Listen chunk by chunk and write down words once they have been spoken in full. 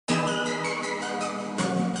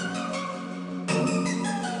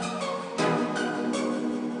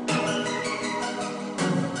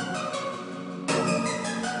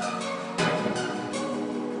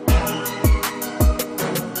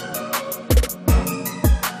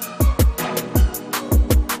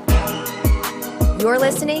You're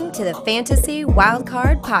listening to the Fantasy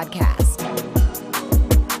Wildcard Podcast.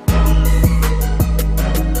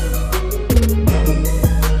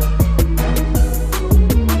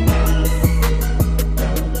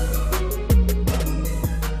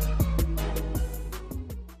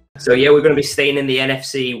 So, yeah, we're going to be staying in the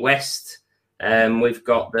NFC West. We've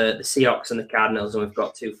got the Seahawks and the Cardinals, and we've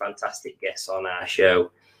got two fantastic guests on our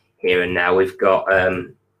show here and now. We've got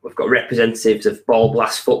representatives of Ball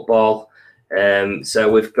Blast Football.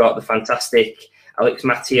 So we've got the fantastic Alex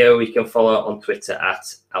Matteo. You can follow on Twitter at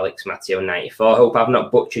AlexMatteo94. Hope I've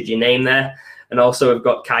not butchered your name there. And also we've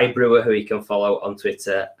got Kai Brewer, who you can follow on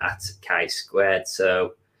Twitter at Kai Squared.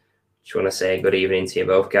 So just want to say good evening to you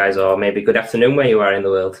both, guys, or maybe good afternoon where you are in the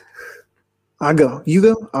world. I'll go. You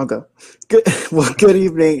go? I'll go. Good. Well, good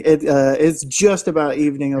evening. It's just about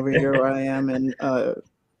evening over here where I am in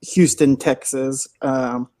Houston, Texas.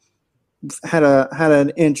 Had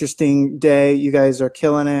an interesting day. You guys are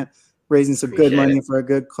killing it, raising some good money for a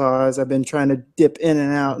good cause. I've been trying to dip in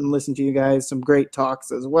and out and listen to you guys. Some great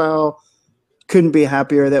talks as well. Couldn't be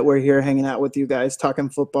happier that we're here hanging out with you guys,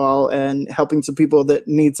 talking football and helping some people that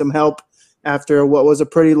need some help after what was a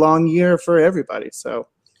pretty long year for everybody. So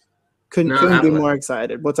couldn't be more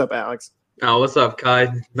excited. What's up, Alex? Oh, what's up,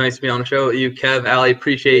 Kai? Nice to be on the show with you, Kev. Ali,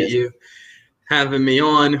 appreciate you having me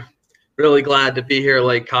on. Really glad to be here.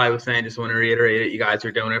 Like Kai was saying, just want to reiterate it. You guys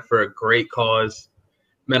are doing it for a great cause,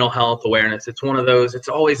 mental health awareness. It's one of those, it's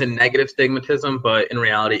always a negative stigmatism, but in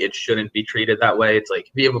reality, it shouldn't be treated that way. It's like,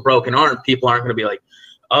 if you have a broken arm, people aren't going to be like,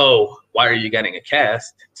 oh, why are you getting a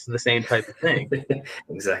cast? It's the same type of thing.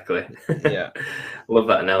 Exactly. Yeah. Love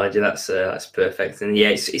that analogy. That's perfect. And yeah,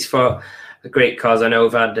 it's for a great cause. I know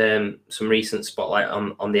we've had some recent spotlight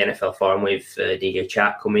on the NFL forum with DJ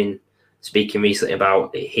Chat speaking recently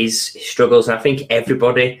about his struggles. And I think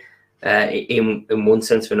everybody in one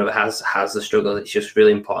sense or another has the struggle. It's just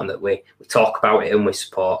really important that we talk about it and we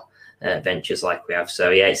support ventures like we have.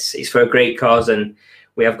 So yeah, it's for a great cause, and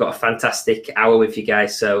we have got a fantastic hour with you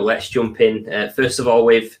guys. So let's jump in. First of all,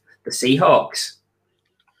 with the Seahawks.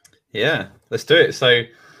 Yeah, let's do it. So I'm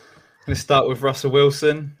going to start with Russell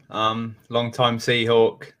Wilson, long-time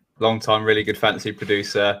Seahawk, long-time really good fantasy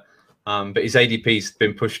producer. But his ADP's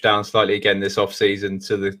been pushed down slightly again this offseason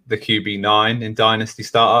to the QB9 in dynasty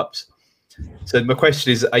startups. So my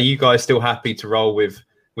question is, are you guys still happy to roll with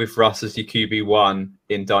Russ as your QB1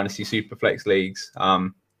 in dynasty superflex leagues?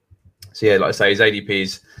 So yeah, like I say, his ADP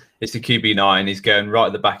is the QB9. He's going right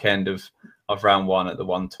at the back end of round one at the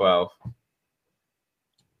 112.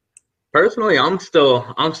 Personally, I'm still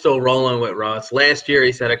rolling with Russ. Last year,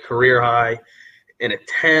 he set a career high in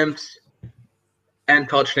attempts and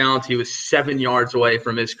touchdowns. He was 7 yards away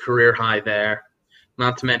from his career high there.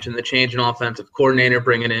 Not to mention the change in offensive coordinator,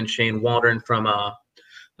 bringing in Shane Waldron from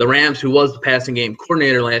the Rams, who was the passing game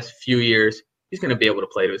coordinator last few years. He's going to be able to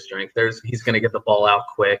play to his strength. He's going to get the ball out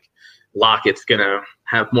quick. Lockett's going to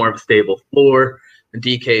have more of a stable floor.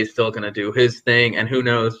 DK is still going to do his thing. And who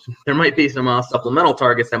knows, there might be some supplemental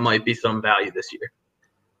targets that might be some value this year.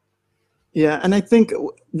 Yeah, and I think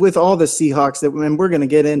with all the Seahawks, and we're going to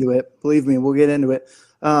get into it, believe me, we'll get into it,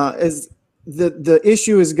 is the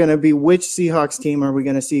issue is going to be which Seahawks team are we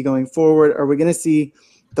going to see going forward? Are we going to see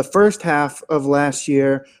the first half of last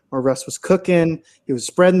year where Russ was cooking, he was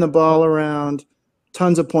spreading the ball around,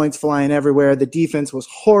 tons of points flying everywhere, the defense was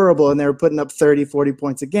horrible, and they were putting up 30, 40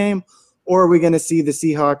 points a game? Or are we going to see the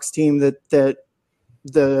Seahawks team that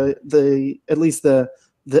at least the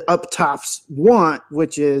up tops want,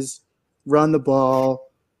 which is run the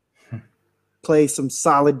ball, play some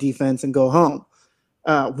solid defense, and go home?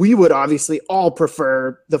 We would obviously all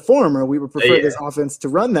prefer the former. We would prefer this offense to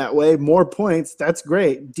run that way. More points, that's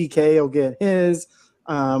great. DK will get his.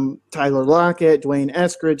 Tyler Lockett, Dwayne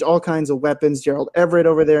Eskridge, all kinds of weapons. Gerald Everett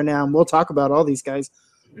over there now, and we'll talk about all these guys.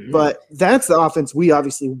 Mm-hmm. But that's the offense we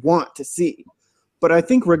obviously want to see. But I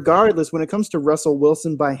think regardless, when it comes to Russell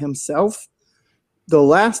Wilson by himself, the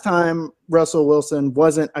last time Russell Wilson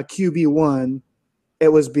wasn't a QB1, it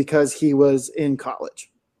was because he was in college.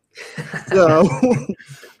 So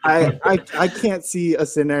I can't see a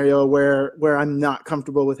scenario where I'm not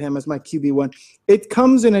comfortable with him as my QB1. It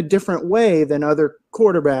comes in a different way than other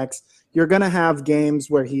quarterbacks. You're going to have games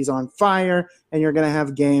where he's on fire, and you're going to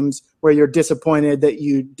have games where you're disappointed that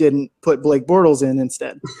you didn't put Blake Bortles in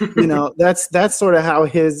instead. That's sort of how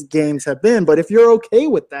his games have been. But if you're okay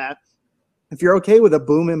with that, if you're okay with a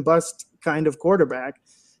boom and bust kind of quarterback,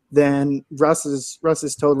 then Russ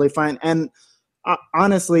is totally fine. And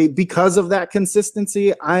honestly, because of that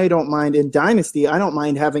consistency, I don't mind in Dynasty. I don't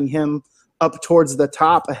mind having him up towards the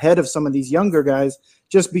top ahead of some of these younger guys,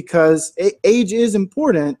 just because age is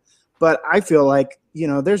important. But I feel like,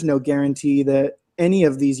 there's no guarantee that any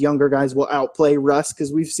of these younger guys will outplay Russ,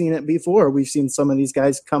 because we've seen it before. We've seen some of these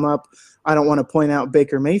guys come up. I don't want to point out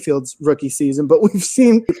Baker Mayfield's rookie season, but we've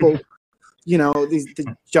seen people,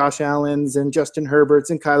 the Josh Allens and Justin Herberts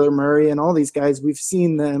and Kyler Murray and all these guys. We've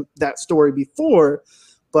seen that story before,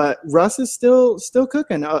 but Russ is still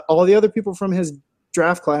cooking. All the other people from his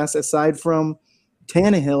draft class, aside from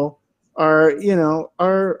Tannehill, are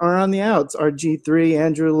on the outs. Our G3,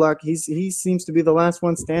 Andrew Luck, he seems to be the last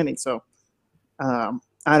one standing. So I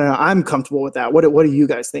don't know. I'm comfortable with that. What do you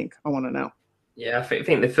guys think? I want to know. Yeah, I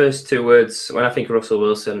think the first two words, when I think of Russell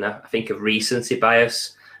Wilson, I think of recency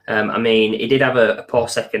bias. He did have a poor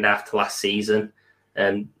second half to last season.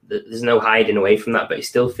 There's no hiding away from that, but he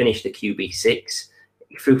still finished the QB6.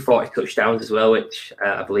 He threw 40 touchdowns as well, which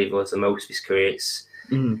I believe was the most of his career.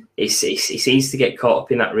 He seems to get caught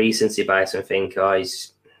up in that recency bias and think,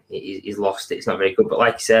 he's lost it. It's not very good. But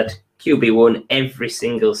like you said, QB1 every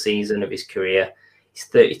single season of his career. He's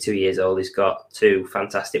 32 years old. He's got two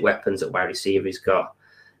fantastic weapons at wide receiver. He's got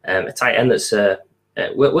a tight end that's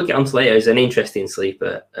we'll get on to later. Is an interesting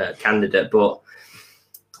sleeper candidate. But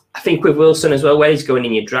I think with Wilson as well, where he's going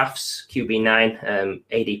in your drafts, QB9,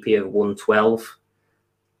 ADP of 112.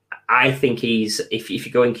 I think if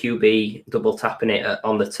you're going QB, double tapping it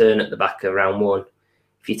on the turn at the back of round one,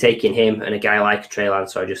 if you're taking him and a guy like Trey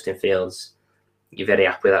Lance or Justin Fields, you're very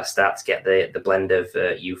happy with that start to get the blend of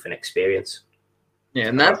youth and experience. Yeah,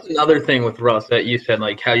 and that's another thing with Russ that you said,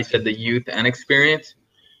 like how you said the youth and experience.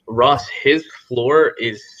 Russ, his floor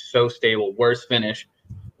is so stable. Worst finish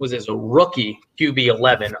was as a rookie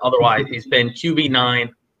QB11. Otherwise, he's been QB9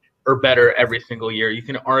 or better every single year. You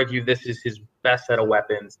can argue this is his best set of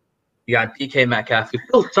weapons. You got DK Metcalf, who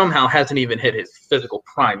still somehow hasn't even hit his physical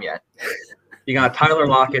prime yet. You got Tyler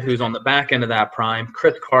Lockett, who's on the back end of that prime.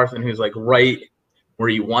 Chris Carson, who's like right where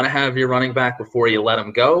you want to have your running back before you let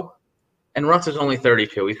him go. And Russ is only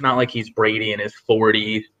 32. He's not like he's Brady in his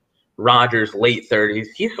 40s, Rodgers late 30s.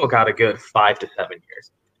 He's still got a good 5 to 7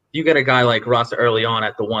 years. You get a guy like Russ early on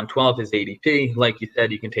at the 112, his ADP. Like you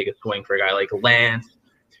said, you can take a swing for a guy like Lance,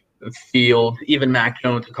 Fields, even Mac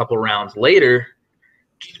Jones a couple rounds later,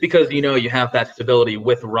 just because you have that stability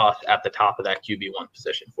with Russ at the top of that QB1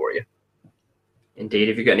 position for you. Indeed.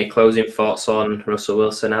 Have you got any closing thoughts on Russell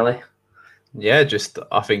Wilson, Ali? Yeah,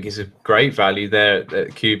 I think he's a great value there at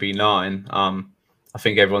QB9. I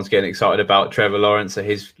think everyone's getting excited about Trevor Lawrence, so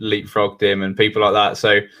he's leapfrogged him and people like that.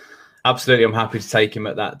 So absolutely, I'm happy to take him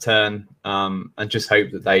at that turn and just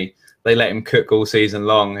hope that they let him cook all season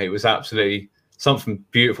long. It was absolutely something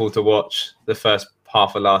beautiful to watch the first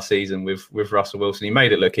half of last season with Russell Wilson. He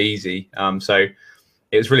made it look easy. So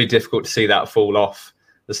it was really difficult to see that fall off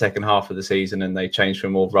the second half of the season, and they changed to a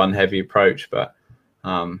more run-heavy approach. But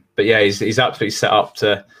yeah, he's absolutely set up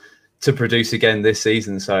to produce again this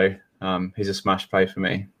season. So he's a smash play for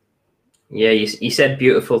me. Yeah, you said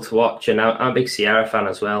beautiful to watch, and I'm a big Ciara fan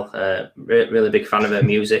as well. Really big fan of her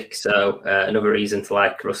music, so another reason to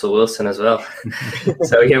like Russell Wilson as well.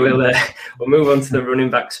 So yeah, we'll move on to the running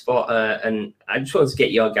back spot, and I just wanted to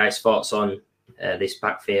get your guys' thoughts on this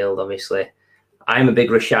backfield. Obviously, I'm a big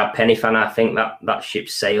Rashad Penny fan. I think that ship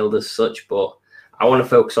sailed as such, but I want to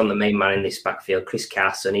focus on the main man in this backfield, Chris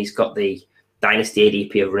Carson. He's got the dynasty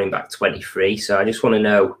ADP of running back 23, so I just want to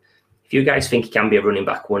know if you guys think he can be a running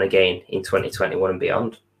back one again in 2021 and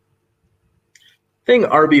beyond. I think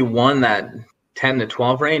RB1, that 10 to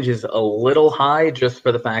 12 range, is a little high just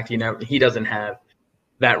for the fact he doesn't have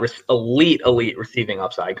that elite receiving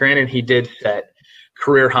upside. Granted, he did set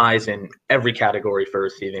career highs in every category for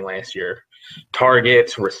receiving last year.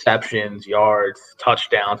 Targets, receptions, yards,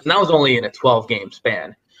 touchdowns. And that was only in a 12-game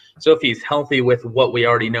span. So if he's healthy with what we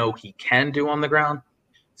already know he can do on the ground,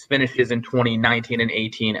 his finishes in 2019 and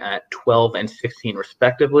 18 at 12 and 16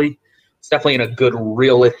 respectively, it's definitely in a good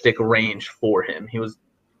realistic range for him.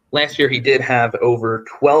 Last year he did have over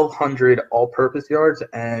 1,200 all-purpose yards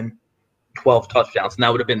and 12 touchdowns, and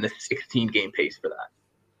that would have been the 16-game pace for that.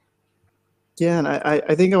 Yeah, and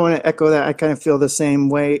I think I want to echo that. I kind of feel the same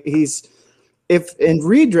way. If in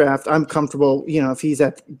redraft, I'm comfortable,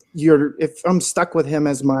 if I'm stuck with him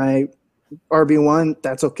as my RB1,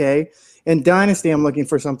 that's okay. In Dynasty, I'm looking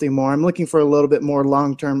for something more. I'm looking for a little bit more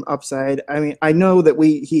long-term upside. I mean, I know that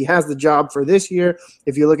he has the job for this year.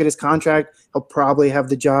 If you look at his contract, he'll probably have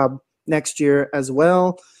the job next year as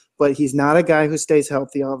well. But he's not a guy who stays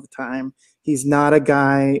healthy all the time. He's not a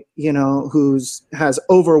guy, has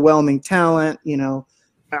overwhelming talent.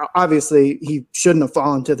 Obviously, he shouldn't have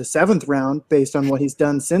fallen to the 7th round based on what he's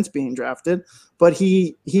done since being drafted. But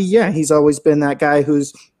he's always been that guy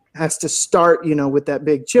who's has to start, with that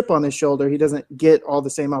big chip on his shoulder. He doesn't get all the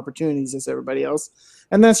same opportunities as everybody else.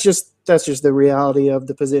 And that's just the reality of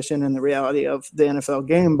the position and the reality of the NFL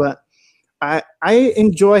game. But I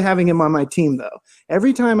enjoy having him on my team, though.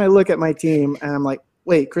 Every time I look at my team and I'm like,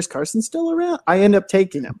 wait, Chris Carson's still around? I end up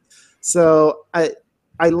taking him. So I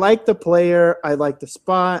like the player. I like the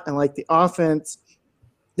spot. I like the offense.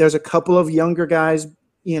 There's a couple of younger guys,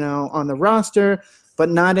 on the roster, but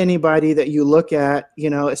not anybody that you look at,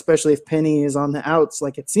 especially if Penny is on the outs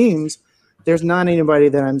like it seems. There's not anybody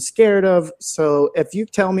that I'm scared of. So if you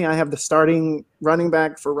tell me I have the starting running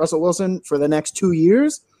back for Russell Wilson for the next 2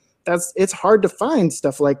 years, it's hard to find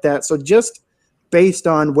stuff like that. So just based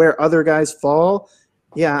on where other guys fall,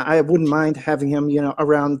 yeah, I wouldn't mind having him,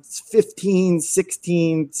 around 15,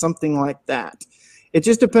 16, something like that. It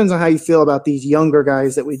just depends on how you feel about these younger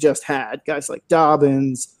guys that we just had, guys like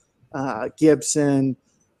Dobbins, Gibson,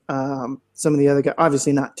 some of the other guys,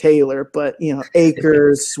 obviously not Taylor, but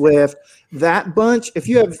Akers, Swift, that bunch. If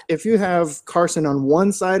you have Carson on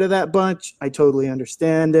one side of that bunch, I totally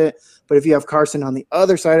understand it. But if you have Carson on the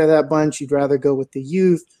other side of that bunch, you'd rather go with the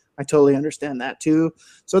youth. I totally understand that too.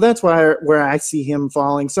 So that's where I see him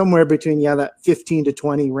falling somewhere between that 15 to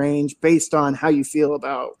 20 range, based on how you feel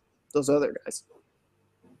about those other guys.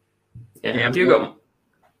 Yeah,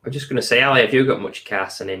 I'm just going to say, Ali, have you got much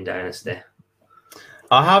Carson in Dynasty?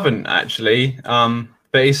 I haven't actually, but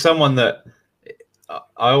he's someone that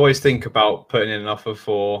I always think about putting in an offer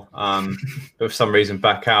for, but for some reason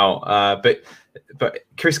back out. But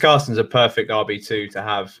Chris Carson's a perfect RB2 to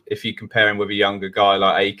have if you compare him with a younger guy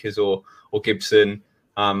like Akers or Gibson,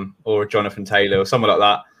 or Jonathan Taylor or someone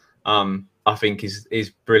like that. I think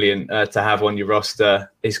is brilliant to have on your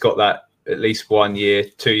roster. He's got that at least 1 year,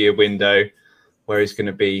 2 year window where he's going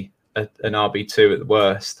to be an RB2 at the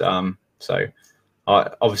worst. So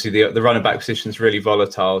obviously the running back position is really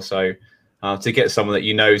volatile. So to get someone that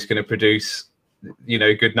is going to produce,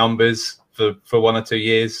 good numbers for 1 or 2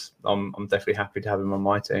 years, I'm definitely happy to have him on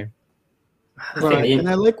my team. Right, and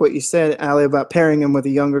I like what you said, Ali, about pairing him with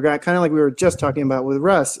a younger guy, kind of like we were just talking about with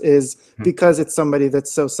Russ, is because it's somebody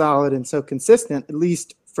that's so solid and so consistent, at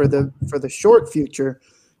least for the short future,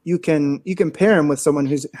 you can pair him with someone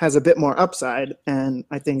who has a bit more upside, and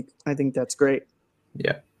I think that's great.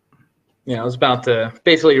 Yeah. Yeah, I was about to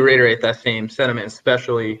basically reiterate that same sentiment,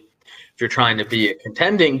 especially if you're trying to be a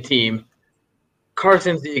contending team.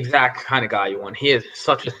 Carson's the exact kind of guy you want. He has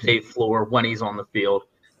such a safe floor when he's on the field.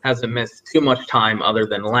 Hasn't missed too much time other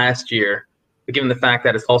than last year. But given the fact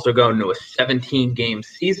that it's also going to a 17-game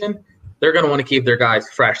season, they're going to want to keep their guys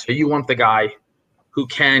fresh. So you want the guy who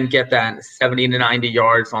can get that 70 to 90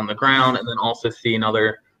 yards on the ground and then also see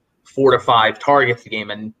another 4 to 5 targets a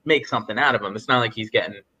game and make something out of them. It's not like he's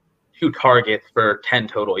getting 2 targets for 10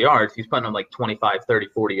 total yards. He's putting them like 25, 30,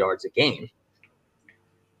 40 yards a game.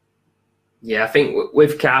 Yeah, I think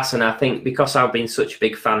with Carson, I think because I've been such a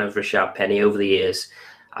big fan of Rashad Penny over the years,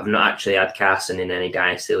 I've not actually had Carson in any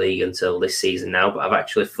Dynasty League until this season now, but I've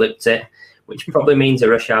actually flipped it, which probably means a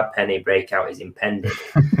Rashad Penny breakout is impending.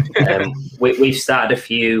 We've started a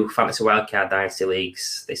few Fantasy Wildcard Dynasty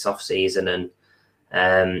Leagues this offseason,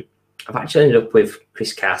 and I've actually ended up with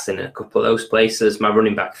Chris Carson in a couple of those places, my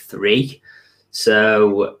running back 3.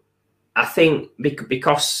 So I think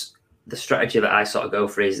because the strategy that I sort of go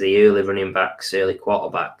for is the early running backs, early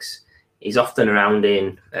quarterbacks, he's often around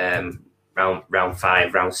in round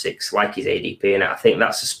 5, round 6, like his ADP. And I think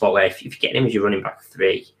that's a spot where if you get him as your running back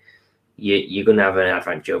 3, you're going to have an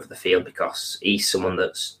advantage over the field because he's someone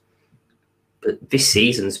that's this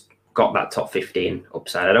season's got that top 15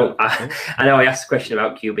 upside. I know I asked a question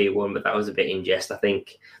about QB1, but that was a bit in jest. I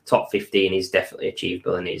think top 15 is definitely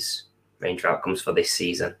achievable in his range of outcomes for this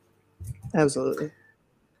season. Absolutely.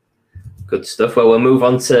 Good stuff. Well, we'll move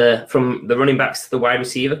on from the running backs to the wide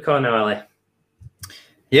receiver corner, Ali.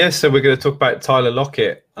 Yeah, so we're going to talk about Tyler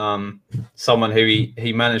Lockett, someone who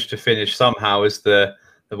he managed to finish somehow as the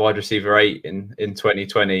wide receiver 8 in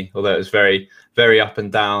 2020, although it was very, very up and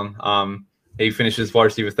down. He finished as wide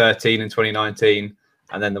receiver 13 in 2019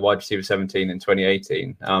 and then the wide receiver 17 in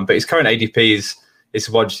 2018. But his current ADP is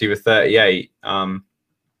wide receiver 38.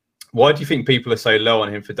 Why do you think people are so low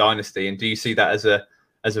on him for Dynasty? And do you see that as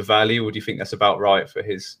a value, or do you think that's about right for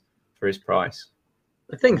his price?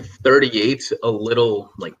 I think 38's a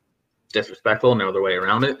little disrespectful, no other way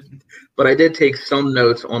around it. But I did take some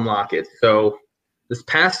notes on Lockett. So this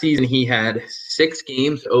past season, he had 6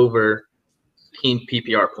 games over 15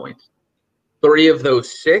 PPR points. 3 of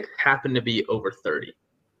those 6 happened to be over 30.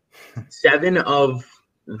 7 of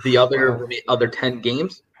the other 10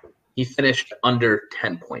 games, he finished under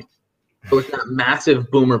 10 points. So it's that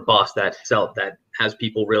massive boomer bust that has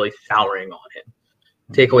people really souring on him.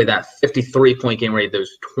 Take away that 53-point game where he had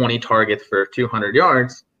those 20 targets for 200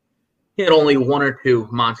 yards. He had only 1 or 2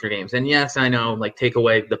 monster games. And yes, I know, like, take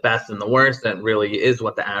away the best and the worst. That really is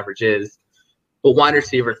what the average is. But wide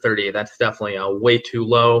receiver 38, that's definitely way too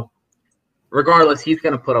low. Regardless, he's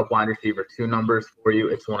going to put up wide receiver 2 numbers for you.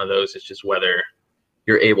 It's one of those. It's just whether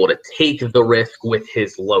you're able to take the risk with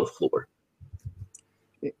his low floor.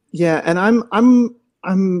 Yeah, and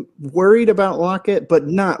I'm worried about Lockett, but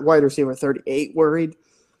not wide receiver 38 worried.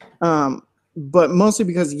 But mostly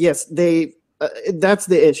because, yes, that's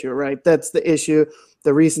the issue, right? That's the issue.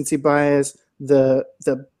 The recency bias, the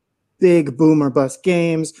big boom or bust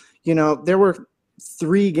games. You know, there were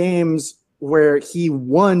 3 games where he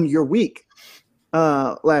won your week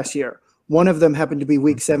last year. One of them happened to be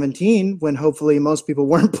week 17 when hopefully most people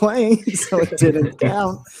weren't playing, so it didn't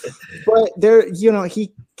count. But there, you know, he's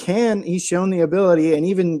shown the ability, and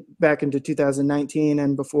even back into 2019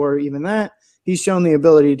 and before even that, he's shown the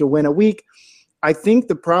ability to win a week. I think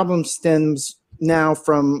the problem stems now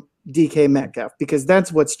from DK Metcalf, because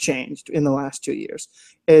that's what's changed in the last 2 years.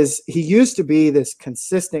 Is he used to be this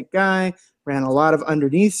consistent guy, ran a lot of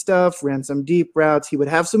underneath stuff, ran some deep routes. He would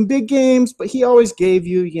have some big games, but he always gave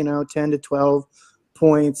you, 10 to 12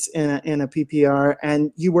 points in a PPR,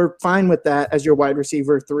 and you were fine with that as your wide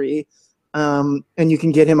receiver 3. And you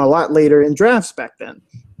can get him a lot later in drafts back then.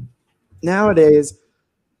 Nowadays,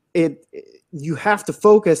 you have to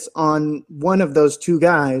focus on one of those 2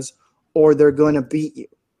 guys, or they're going to beat you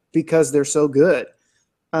because they're so good.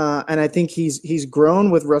 And I think he's grown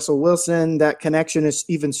with Russell Wilson. That connection is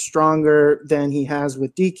even stronger than he has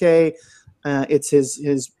with DK. It's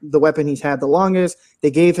the weapon he's had the longest.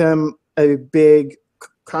 They gave him a big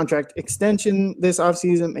contract extension this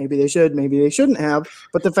offseason. Maybe they should, maybe they shouldn't have.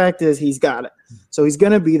 But the fact is he's got it. So he's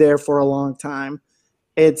going to be there for a long time.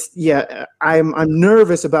 I'm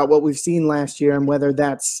nervous about what we've seen last year and whether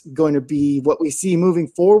that's going to be what we see moving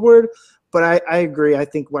forward. But I agree. I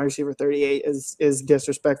think wide receiver 38 is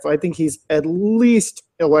disrespectful. I think he's at least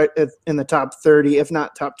in the top 30, if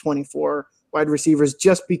not top 24 wide receivers,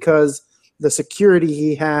 just because the security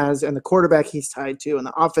he has and the quarterback he's tied to and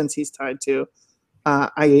the offense he's tied to.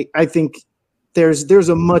 I think there's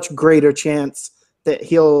a much greater chance that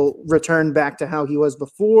he'll return back to how he was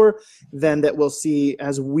before than that we'll see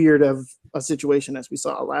as weird of a situation as we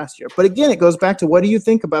saw last year. But again, it goes back to, what do you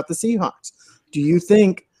think about the Seahawks? Do you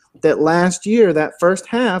think that last year, that first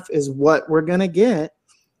half is what we're going to get?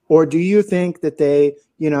 Or do you think that they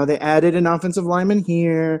added an offensive lineman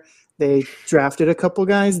here, they drafted a couple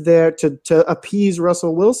guys there to appease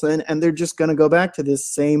Russell Wilson, and they're just going to go back to this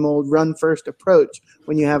same old run-first approach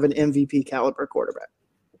when you have an MVP caliber quarterback?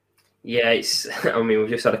 Yeah, we've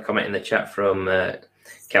just had a comment in the chat from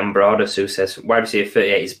Cam Broadus, who says wide receiver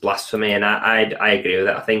 38 is blasphemy, and I agree with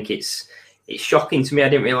that. I think it's shocking to me. I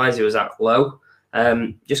didn't realize it was that low.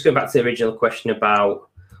 Just going back to the original question about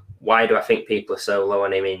why do I think people are so low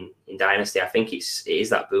on him in Dynasty, I think it is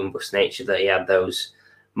that boom bust nature that he had those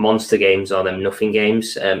monster games or them nothing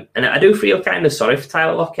games. And I do feel kind of sorry for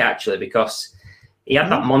Tyler Lockett, actually, because he had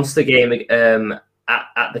that monster game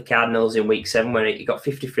at the Cardinals in week 7 where he got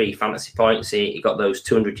 53 fantasy points. He got those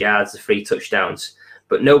 200 yards, the 3 touchdowns.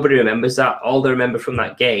 But nobody remembers that. All they remember from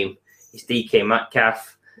that game is DK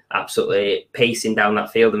Metcalf absolutely pacing down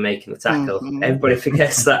that field and making the tackle. Mm-hmm. Everybody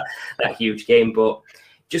forgets that huge game. But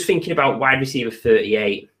just thinking about wide receiver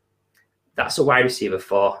 38, that's a wide receiver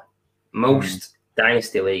 4. Most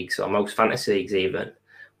dynasty leagues or most fantasy leagues even,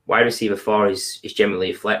 wide receiver 4 is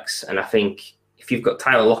generally a flex. And I think if you've got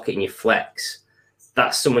Tyler Lockett in your flex,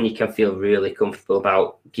 that's someone you can feel really comfortable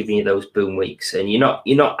about giving you those boom weeks. And you're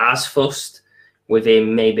not as fussed with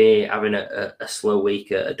him maybe having a slow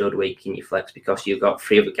week, a dud week in your flex, because you've got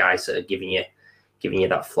 3 other guys that are giving you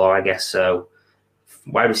that floor, I guess. So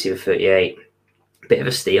wide receiver 38, bit of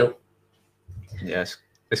a steal. Yes,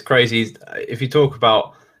 it's crazy. If you talk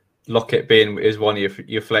about Lockett being is one of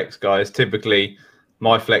your flex guys, typically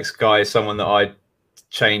my flex guy is someone that I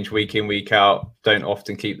change week in, week out, don't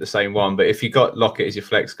often keep the same one. But if you got Lockett as your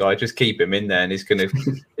flex guy, just keep him in there, and he's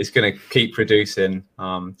gonna keep producing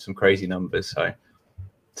some crazy numbers.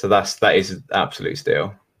 So that is an absolute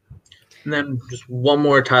steal. And then just one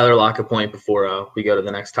more Tyler Lockett point before we go to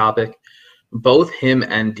the next topic. Both him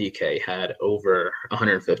and DK had over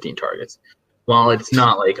 115 targets. While it's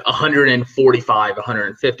not like 145,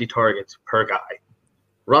 150 targets per guy,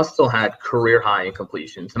 Russ still had career high in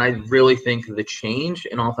completions. And I really think the change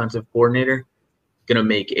in offensive coordinator is going to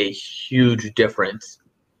make a huge difference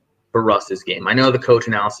for Russ's game. I know the coach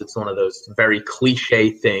analysis is one of those very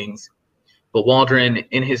cliche things, but Waldron,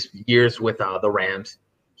 in his years with the Rams,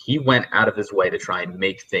 he went out of his way to try and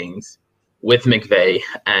make things with McVay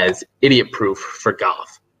as idiot-proof for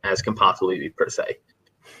Goff as can possibly be, per se.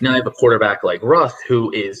 Now you have a quarterback like Russ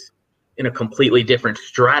who is in a completely different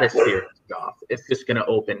stratosphere than Goff. It's just going to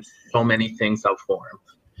open so many things up for him.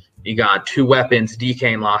 You got two weapons,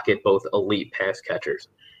 DK and Lockett, both elite pass catchers.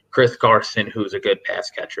 Chris Carson, who's a good pass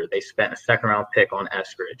catcher. They spent a second-round pick on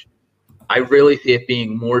Eskridge. I really see it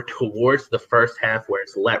being more towards the first half where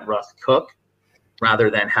it's let Russ cook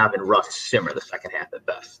rather than having Russ simmer the second half at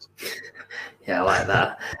best. Yeah, I like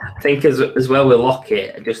that. I think as well with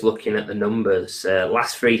Lockett, just looking at the numbers,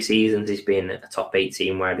 last 3 seasons he's been a top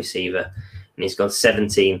 18 wide receiver, and he's gone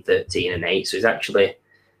 17, 13, and 8. So it's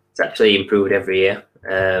actually improved every year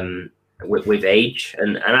with age.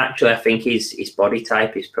 And actually, I think his body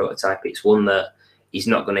type, his prototype, it's one that he's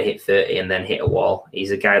not going to hit 30 and then hit a wall.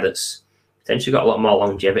 He's a guy that's potentially got a lot more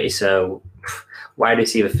longevity. So wide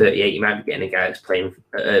receiver 38, you might be getting a guy that's playing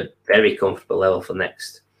at a very comfortable level for the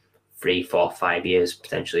next 3, 4, 5 years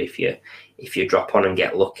potentially if you drop on and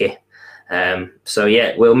get lucky. So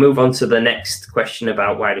yeah, we'll move on to the next question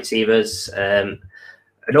about wide receivers. An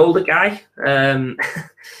older guy, Dwayne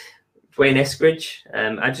Eskridge.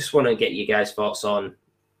 I just want to get you guys' thoughts on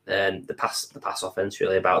the pass offense,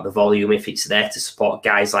 really, about the volume, if it's there to support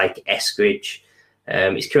guys like Eskridge.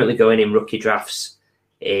 He's currently going in rookie drafts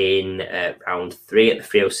in round 3 at the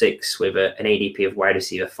 306 with an ADP of wide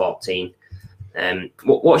receiver 14.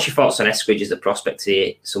 What's your thoughts on Eskridge as a prospect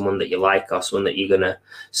here? Someone that you like or someone that you're going to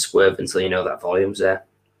swerve until you know that volume's there?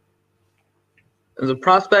 As a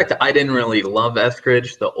prospect, I didn't really love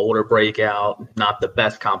Eskridge, the older breakout, not the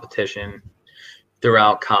best competition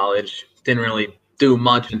throughout college. Didn't really do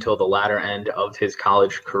much until the latter end of his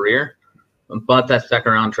college career. But that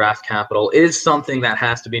second-round draft capital is something that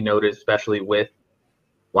has to be noted, especially with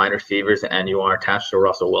wide receivers, and you are attached to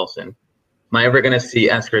Russell Wilson. Am I ever going to see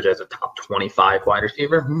Eskridge as a top 25 wide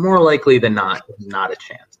receiver? More likely than not a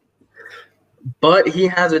chance. But he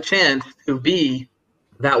has a chance to be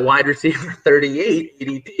that wide receiver 38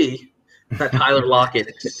 ADP that Tyler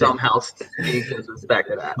Lockett somehow sneaks his respect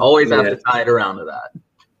to that. Always have to tie it around to that.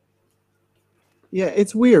 Yeah,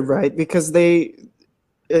 it's weird, right? Because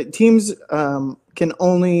teams can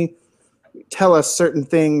only tell us certain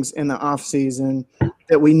things in the offseason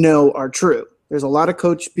that we know are true. There's a lot of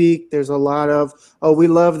coach speak. There's a lot of, oh, we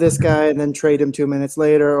love this guy, and then trade him 2 minutes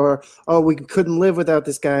later, or, oh, we couldn't live without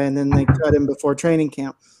this guy, and then they cut him before training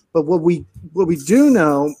camp. But what we do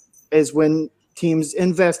know is when teams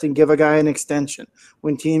invest and give a guy an extension,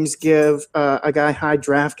 when teams give a guy high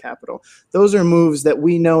draft capital, those are moves that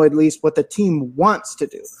we know at least what the team wants to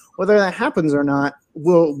do. Whether that happens or not,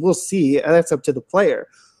 we'll see. That's up to the player.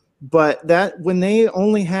 But that when they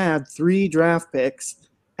only had 3 draft picks,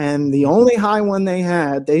 and the only high one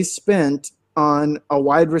they spent on a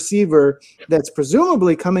wide receiver that's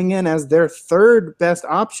presumably coming in as their 3rd best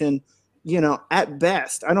option, at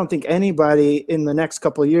best. I don't think anybody in the next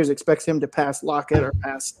couple of years expects him to pass Lockett or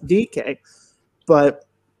pass DK. But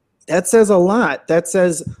that says a lot. That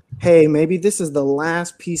says, hey, maybe this is the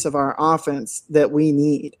last piece of our offense that we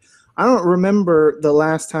need. I don't remember the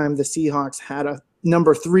last time the Seahawks had a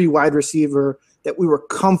number 3 wide receiver that we were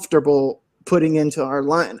comfortable putting into our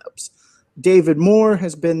lineups. David Moore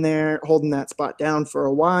has been there holding that spot down for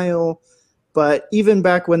a while. But even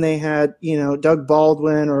back when they had, Doug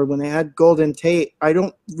Baldwin or when they had Golden Tate, I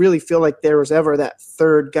don't really feel like there was ever that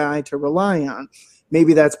 3rd guy to rely on.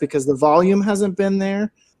 Maybe that's because the volume hasn't been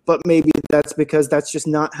there, but maybe that's because that's just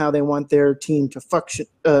not how they want their team to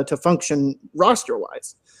function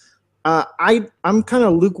roster-wise. I'm kind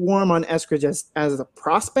of lukewarm on Eskridge as a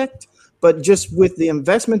prospect, but just with the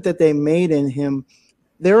investment that they made in him,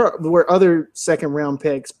 there were other second-round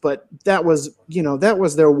picks, but that was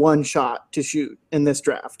their one shot to shoot in this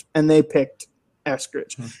draft, and they picked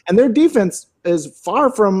Eskridge. And their defense is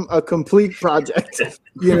far from a complete project,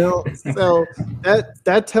 So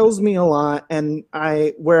that tells me a lot. And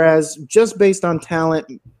whereas just based on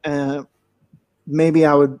talent, maybe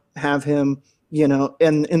I would have him,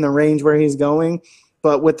 in the range where he's going,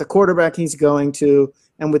 but with the quarterback he's going to,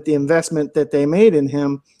 and with the investment that they made in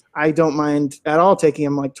him, I don't mind at all taking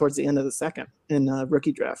him towards the end of the 2nd in a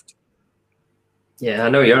rookie draft. Yeah, I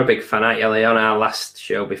know you're a big fan, aren't you, Lee? On our last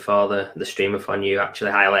show before the stream-a-thon, you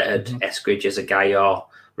actually highlighted Eskridge as a guy you're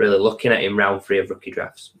really looking at in round 3 of rookie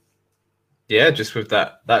drafts. Yeah, just with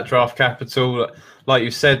that draft capital, like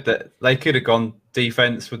you said, that they could have gone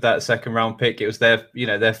defense with that second-round pick. It was their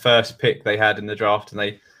first pick they had in the draft, and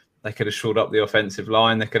they could have shored up the offensive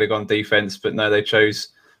line. They could have gone defense, but no, they chose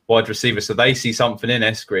wide receiver. So they see something in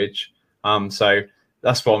Eskridge. So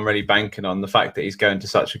that's what I'm really banking on, the fact that he's going to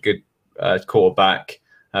such a good quarterback.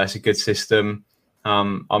 It's a good system.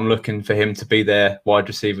 I'm looking for him to be their wide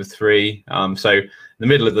receiver 3. So in the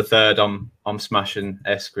middle of the third, I'm smashing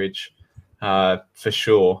Eskridge for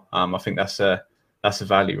sure. I think that's a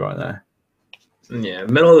value right there. Yeah,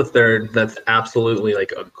 middle of the third, that's absolutely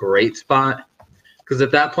like a great spot. Because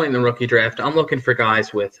at that point in the rookie draft, I'm looking for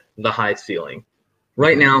guys with the high ceiling.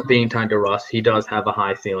 Right now, being tied to Russ, he does have a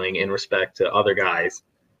high ceiling in respect to other guys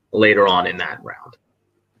later on in that round.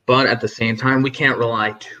 But at the same time, we can't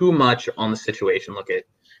rely too much on the situation. Look at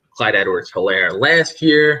Clyde Edwards-Helaire. Last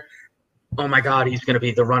year, oh my God, he's going to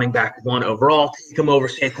be the running back 1 overall. Take him over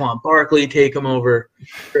Saquon Barkley. Take him over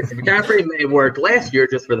Christian McCaffrey. May have worked last year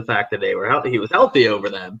just for the fact that he was healthy over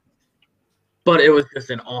them. But it was just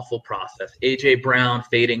an awful process. A.J. Brown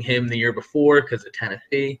fading him the year before because of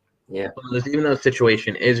Tennessee. Yeah. But even though the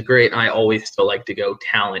situation is great, I always still like to go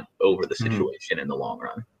talent over the situation in the long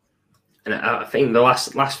run. And I think the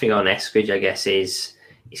last thing on Eskridge, I guess, is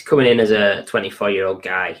he's coming in as a 24-year-old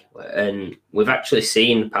guy. And we've actually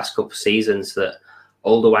seen the past couple of seasons that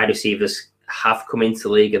older wide receivers have come into the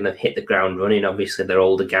league and they've hit the ground running. Obviously, they're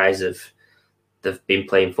older guys, they've been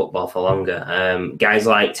playing football for longer. Guys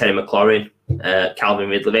like Terry McLaurin, Calvin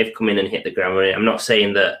Ridley, they've come in and hit the ground running. I'm not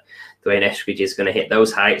saying that Dwayne Eskridge is going to hit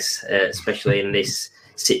those heights, especially in this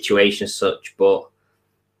situation as such, but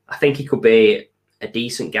I think he could be a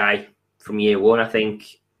decent guy from year one. I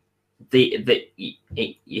think you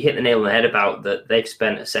hit the nail on the head about that they've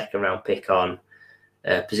spent a second-round pick on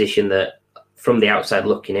a position that, from the outside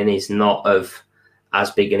looking in, is not of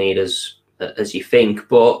as big a need as you think,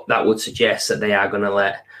 but that would suggest that they are going to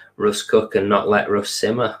let Russ cook and not let Russ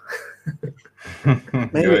simmer.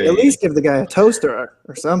 Maybe at least give the guy a toaster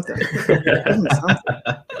or something. Give him something.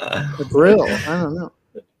 A grill. I don't know.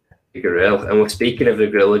 The grill. And we're speaking of the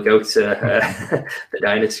grill, we'll go to the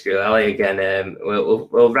Dynasty Grill Alley again.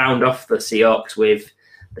 We'll round off the Seahawks with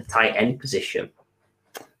the tight end position.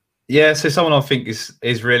 Yeah, so someone I think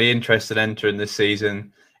is really interested entering this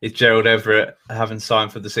season is Gerald Everett, having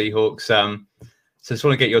signed for the Seahawks. So I just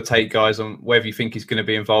want to get your take, guys, on whether you think he's going to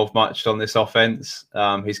be involved much on this offense.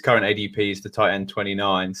 His current ADP is the tight end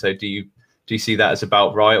 29. So do you see that as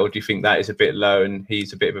about right, or do you think that is a bit low and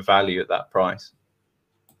he's a bit of a value at that price?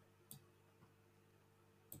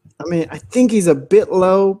 I mean, I think he's a bit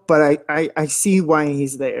low, but I see why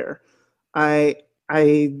he's there.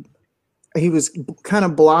 He was kind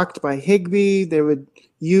of blocked by Higbee. They would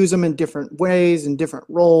use him in different ways, in different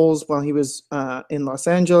roles while he was in Los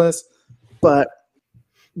Angeles. But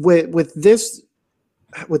with this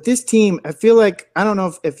team, I feel like, I don't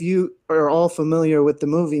know if you are all familiar with the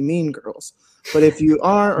movie Mean Girls, but if you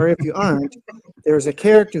are or if you aren't, there's a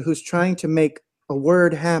character who's trying to make a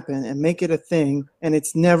word happen and make it a thing, and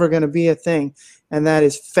it's never going to be a thing, and that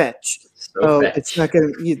is fetch. Fetch. It's not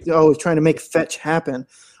going to. Trying to make fetch happen.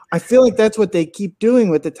 I feel like that's what they keep doing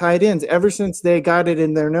with the tight ends ever since they got it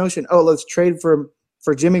in their notion. Oh, let's trade for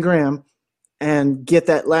Jimmy Graham and get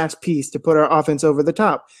that last piece to put our offense over the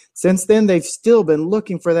top. Since then, they've still been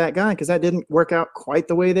looking for that guy because that didn't work out quite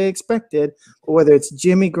the way they expected. But whether it's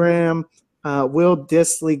Jimmy Graham, Will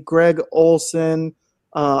Dissly, Greg Olsen,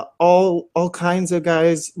 all kinds of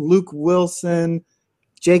guys, Luke Wilson,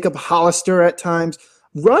 Jacob Hollister at times.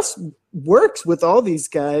 Russ works with all these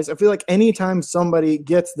guys. I feel like anytime somebody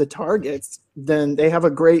gets the targets, then they have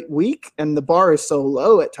a great week, and the bar is so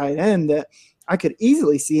low at tight end that I could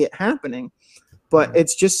easily see it happening. But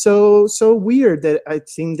it's just so weird that it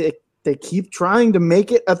seems that they keep trying to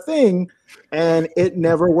make it a thing, and it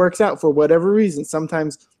never works out for whatever reason.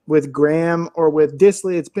 Sometimes with Graham or with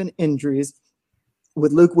Dissly, it's been injuries.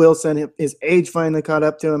 With Luke Wilson, his age finally caught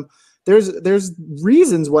up to him. There's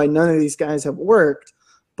reasons why none of these guys have worked,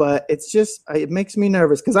 but it makes me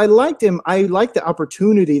nervous because I liked him. I liked the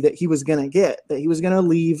opportunity that he was going to get, that he was going to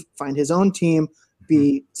leave, find his own team,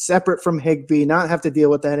 be separate from Higbee, not have to deal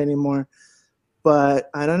with that anymore. But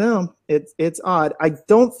I don't know. It's odd. I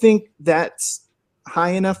don't think that's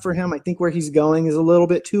high enough for him. I think where he's going is a little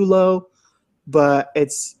bit too low. But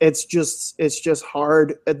it's just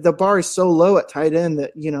hard. The bar is so low at tight end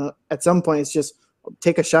that, at some point it's just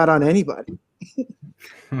take a shot on anybody.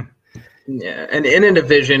 Yeah, and in a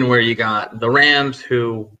division where you got the Rams,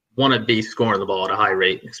 who want to be scoring the ball at a high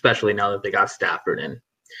rate, especially now that they got Stafford in.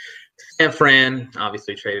 San Fran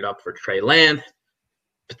obviously traded up for Trey Lance,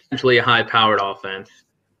 potentially a high-powered offense.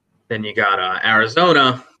 Then you got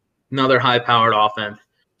Arizona, another high-powered offense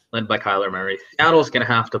led by Kyler Murray. Seattle's going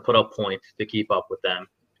to have to put up points to keep up with them.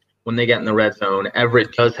 When they get in the red zone,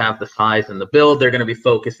 Everett does have the size and the build. They're going to be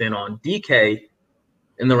focusing on DK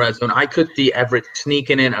in the red zone. I could see Everett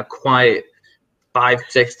sneaking in a quiet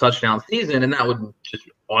 5-6 touchdown season, and that would just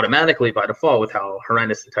automatically, by default, with how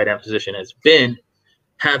horrendous the tight end position has been,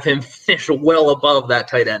 have him finish well above that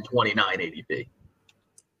tight end 29 ADP.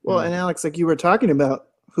 Well, and Alex, like you were talking about,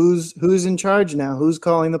 who's in charge now? Who's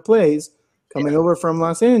calling the plays? Coming over from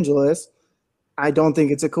Los Angeles, I don't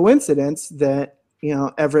think it's a coincidence that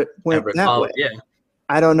Everett went that way. Yeah.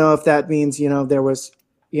 I don't know if that means there was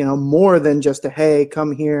more than just a hey,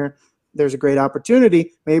 come here. There's a great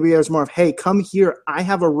opportunity. Maybe there's more of hey, come here. I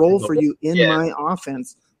have a role for you in my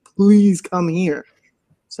offense. Please come here.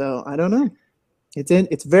 So I don't know.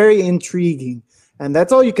 It's very intriguing, and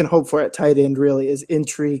that's all you can hope for at tight end. Really, is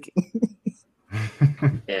intriguing.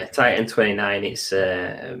 Yeah, tight end 29. It's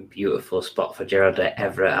a beautiful spot for Gerald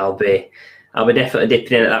Everett. I'll be definitely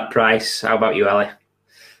dipping in at that price. How about you, Ali?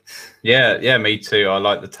 Yeah, me too. I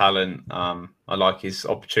like the talent. I like his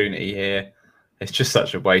opportunity here. It's just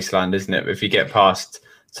such a wasteland, isn't it? If you get past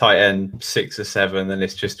tight end 6 or 7, then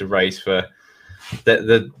it's just a race for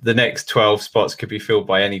the next 12 spots could be filled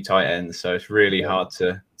by any tight end. So it's really hard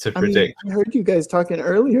to predict. I heard you guys talking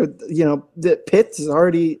earlier, that Pitts is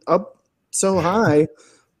already up so high,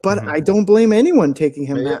 but I don't blame anyone taking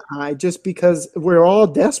him that high just because we're all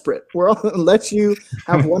desperate. Unless you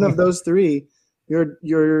have one of those three,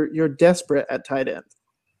 you're desperate at tight end.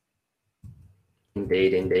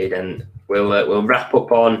 Indeed, and we'll wrap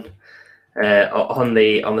up on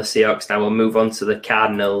the Seahawks now. We'll move on to the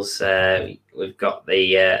Cardinals. We've got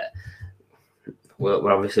the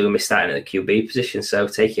we're obviously going to be starting at the QB position, so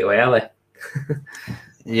take it away, Ali.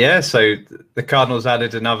 Yeah, so the Cardinals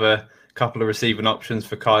added another couple of receiving options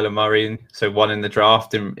for Kyler Murray. So one in the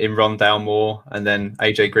draft in Rondale Moore, and then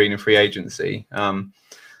AJ Green in free agency.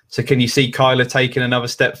 So can you see Kyler taking another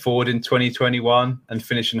step forward in 2021 and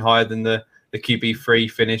finishing higher than the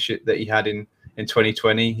QB3 finish that he had in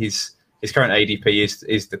 2020? His current ADP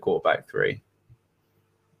is the quarterback 3.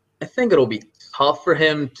 I think it'll be tough for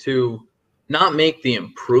him to not make the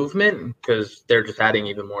improvement because they're just adding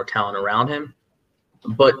even more talent around him,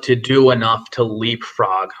 but to do enough to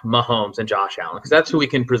leapfrog Mahomes and Josh Allen, because that's who we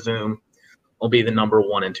can presume will be the number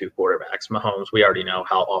 1 and 2 quarterbacks. Mahomes, we already know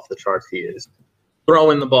how off the charts he is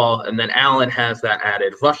throwing the ball, and then Allen has that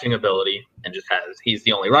added rushing ability and he's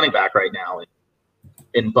the only running back right now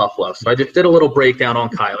in Buffalo. So I just did a little breakdown on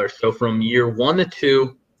Kyler. So from year 1 to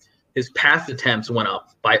 2, his pass attempts went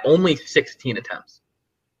up by only 16 attempts.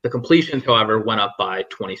 The completions, however, went up by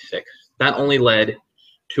 26. That only led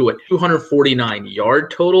to a 249-yard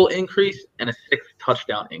total increase and a 6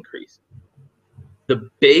 touchdown increase. The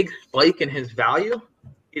big spike in his value,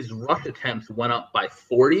 his rush attempts went up by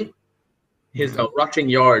 40. His rushing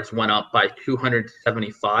yards went up by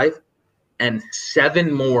 275 and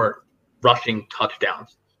 7 more rushing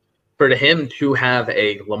touchdowns. For him to have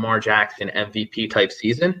a Lamar Jackson MVP type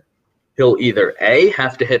season, he'll either A,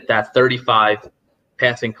 have to hit that 35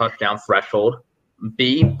 passing touchdown threshold,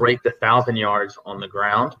 B, break the 1,000 yards on the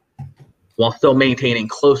ground while still maintaining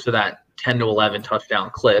close to that 10 to 11 touchdown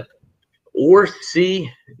clip, or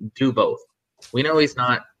C, do both. We know he's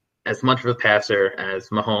not as much of a passer as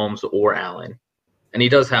Mahomes or Allen, and he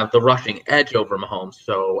does have the rushing edge over Mahomes.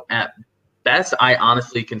 So at best, I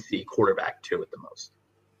honestly can see quarterback 2 at the most.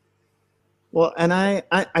 Well, and I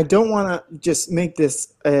don't want to just make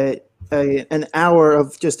this an hour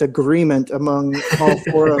of just agreement among all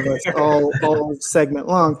 4 of us, all segment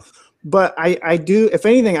long. But I do, if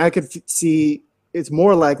anything, I could see it's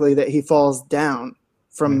more likely that he falls down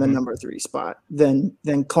from the number 3 spot than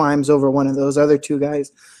climbs over one of those other 2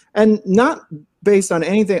 guys. And not based on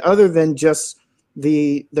anything other than just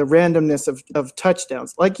the randomness of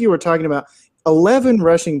touchdowns. Like you were talking about, 11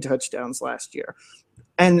 rushing touchdowns last year.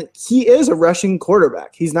 And he is a rushing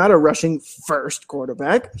quarterback. He's not a rushing first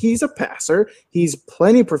quarterback. He's a passer. He's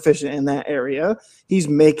plenty proficient in that area. He's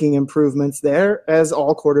making improvements there, as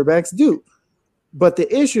all quarterbacks do. But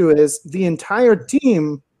the issue is the entire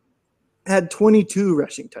team had 22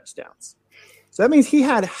 rushing touchdowns. So that means he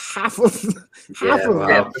had half of them,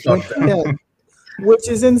 which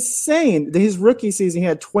is insane. His rookie season, he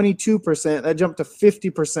had 22%. That jumped to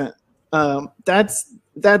 50%.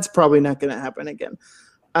 That's probably not going to happen again.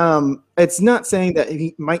 It's not saying that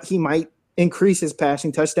he might increase his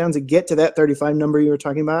passing touchdowns and get to that 35 number you were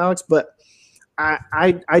talking about, Alex, but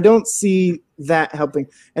I don't see that helping.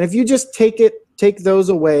 And if you just take those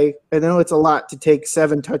away, I know it's a lot to take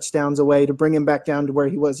 7 touchdowns away to bring him back down to where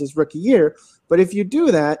he was his rookie year, but if you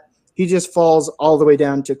do that, he just falls all the way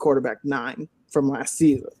down to quarterback 9 from last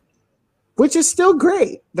season, which is still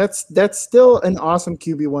great. That's still an awesome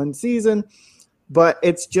QB1 season. But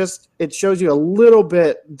it shows you a little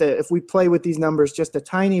bit that if we play with these numbers just a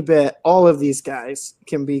tiny bit, all of these guys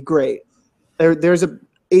can be great. There's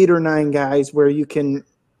 8 or 9 guys where you can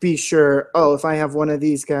be sure, oh, if I have one of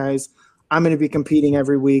these guys, I'm going to be competing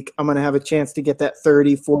every week. I'm going to have a chance to get that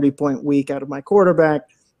 30, 40-point week out of my quarterback.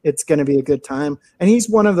 It's going to be a good time. And he's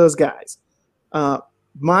one of those guys.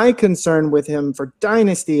 My concern with him for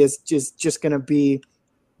Dynasty is just going to be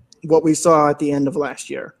what we saw at the end of last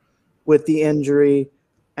year with the injury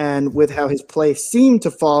and with how his play seemed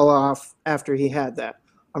to fall off after he had that.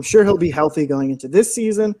 I'm sure he'll be healthy going into this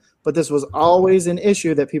season, but this was always an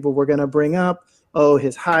issue that people were going to bring up. Oh,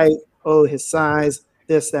 his height. Oh, his size,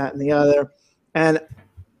 this, that, and the other. And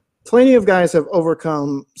plenty of guys have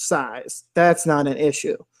overcome size. That's not an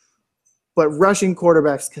issue. But rushing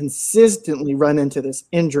quarterbacks consistently run into this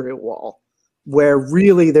injury wall where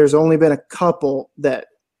really there's only been a couple that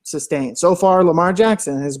sustain. So far, Lamar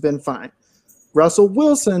Jackson has been fine. Russell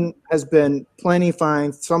Wilson has been plenty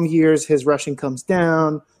fine. Some years his rushing comes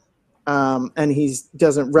down and he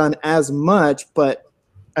doesn't run as much. But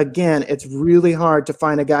again, it's really hard to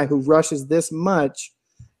find a guy who rushes this much.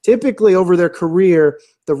 Typically over their career,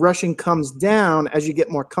 the rushing comes down as you get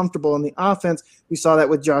more comfortable in the offense. We saw that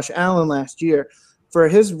with Josh Allen last year. For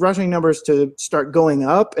his rushing numbers to start going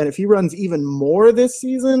up, and if he runs even more this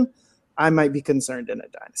season, I might be concerned in a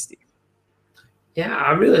dynasty. Yeah,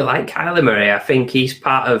 I really like Kyler Murray. I think he's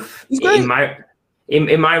part of in my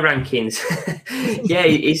rankings. Yeah,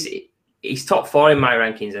 he's top 4 in my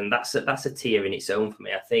rankings, and that's a tier in its own for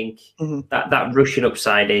me. I think that rushing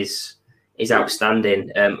upside is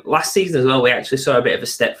outstanding. Last season as well, we actually saw a bit of a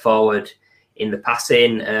step forward in the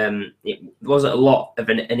passing. It wasn't a lot of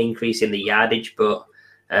an increase in the yardage, but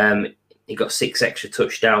he got 6 extra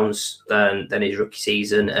touchdowns than his rookie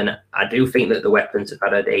season. And I do think that the weapons have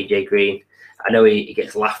added AJ Green. I know he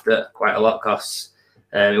gets laughed at quite a lot because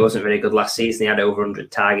he wasn't very good last season. He had over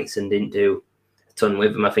 100 targets and didn't do a ton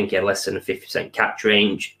with them. I think he had less than a 50% catch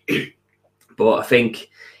range. But I think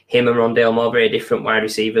him and Rondale Moore, very different wide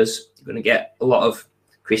receivers. You're going to get a lot of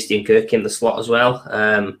Christian Kirk in the slot as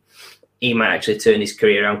well. He might actually turn his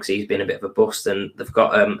career around because he's been a bit of a bust. And they've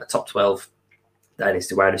got a top 12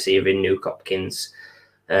 dynasty wide receiver in Nuke Hopkins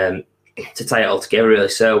to tie it all together, really.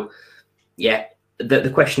 So, yeah,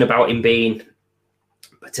 the question about him being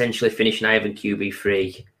potentially finishing higher than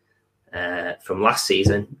QB3 from last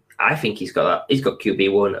season, I think he's got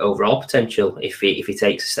QB1 overall potential if he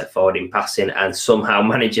takes a step forward in passing and somehow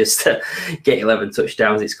manages to get 11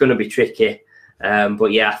 touchdowns. It's going to be tricky.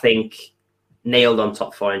 But yeah, I think nailed on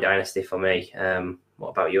top 4 in Dynasty for me. What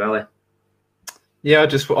about you, Ellie? Yeah,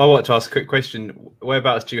 I want to ask a quick question.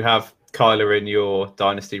 Whereabouts do you have Kyler in your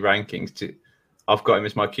Dynasty rankings? I've got him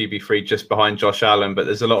as my QB3 just behind Josh Allen, but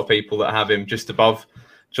there's a lot of people that have him just above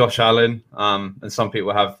Josh Allen. And some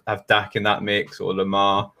people have Dak in that mix or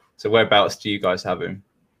Lamar. So whereabouts do you guys have him?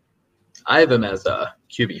 I have him as a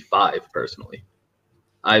QB5 personally.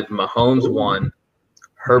 I have Mahomes 1,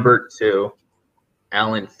 Herbert 2,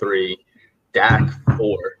 Allen 3, Dak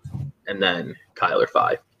 4, and then Kyler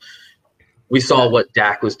 5. We saw what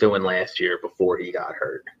Dak was doing last year before he got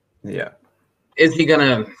hurt. Yeah. Is he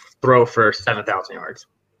going to throw for 7,000 yards?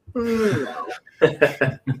 No.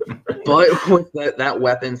 But with that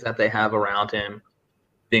weapons that they have around him,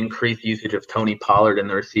 the increased usage of Tony Pollard in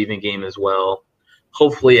the receiving game as well,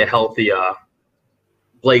 hopefully a healthy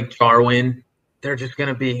Blake Jarwin, they're going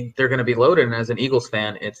to be loaded. And as an Eagles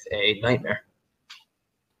fan, it's a nightmare.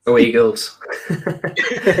 Go Eagles.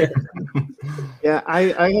 Yeah,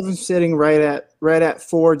 I have him sitting right at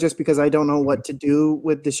 4 just because I don't know what to do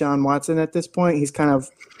with Deshaun Watson at this point. He's kind of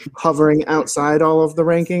hovering outside all of the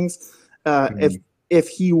rankings. If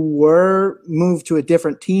he were moved to a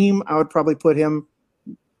different team, I would probably put him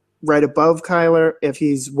right above Kyler. If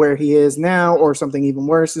he's where he is now or something even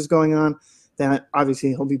worse is going on, then obviously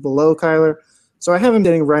he'll be below Kyler. So I have him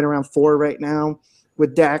getting right around 4 right now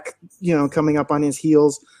with Dak, coming up on his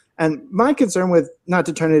heels. And my concern with, not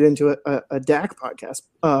to turn it into a Dak podcast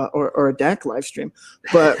or a Dak live stream,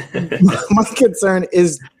 but my concern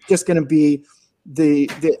is just going to be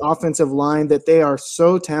the offensive line, that they are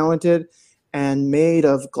so talented and made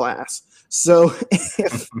of glass. So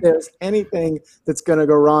if there's anything that's going to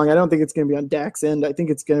go wrong, I don't think it's going to be on Dak's end. I think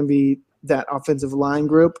it's going to be that offensive line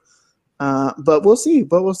group. But we'll see.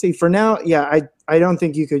 For now, yeah, I don't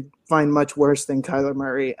think you could find much worse than Kyler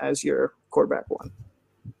Murray as your quarterback 1.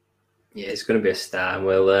 Yeah, it's going to be a start. And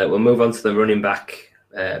we'll move on to the running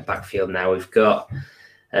backfield now. We've got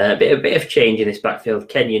a bit of change in this backfield.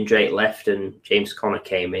 Kenyon Drake left and James Conner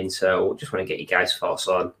came in. So just want to get you guys' thoughts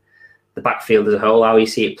on the backfield as a whole, how you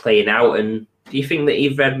see it playing out. And do you think that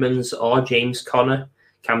either Edmonds or James Conner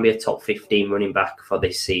can be a top 15 running back for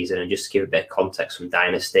this season? And just to give a bit of context from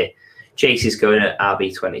Dynasty, Chase is going at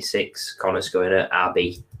RB26. Connor's going at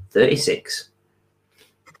RB36.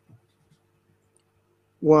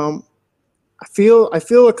 Well, I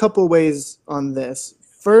feel a couple ways on this.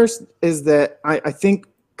 First is that I think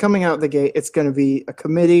coming out the gate, it's going to be a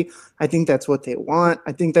committee. I think that's what they want.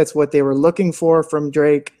 I think that's what they were looking for from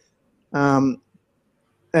Drake. And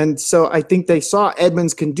so I think they saw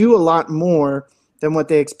Edmonds can do a lot more than what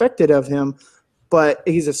they expected of him, but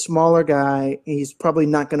he's a smaller guy. He's probably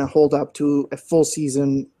not going to hold up to a full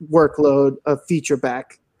season workload, a feature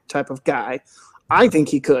back type of guy. I think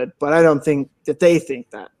he could, but I don't think that they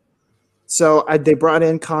think that. So they brought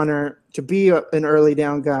in Connor to be an early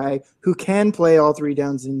down guy who can play all three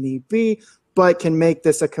downs in need be, but can make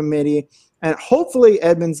this a committee. And hopefully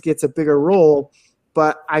Edmonds gets a bigger role,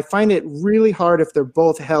 but I find it really hard if they're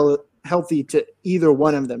both healthy to either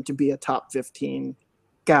one of them to be a top 15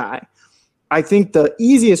 guy. I think the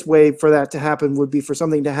easiest way for that to happen would be for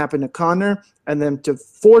something to happen to Connor and them to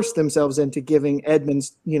force themselves into giving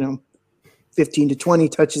Edmonds, 15 to 20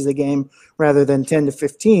 touches a game rather than 10 to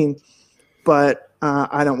 15. But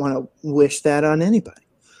I don't want to wish that on anybody.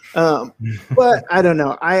 But I don't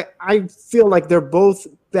know. I feel like they're both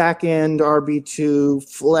back-end RB2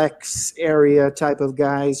 flex area type of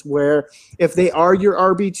guys where if they are your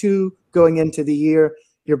RB2 going into the year,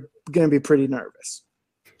 you're going to be pretty nervous.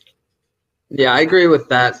 Yeah, I agree with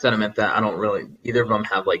that sentiment that I don't really – either of them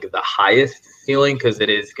have like the highest ceiling because it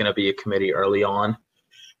is going to be a committee early on.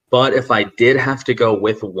 But if I did have to go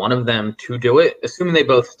with one of them to do it, assuming they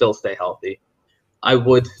both still stay healthy, I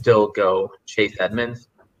would still go Chase Edmonds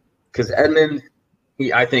because Edmonds,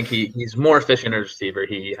 I think he's more efficient as a receiver.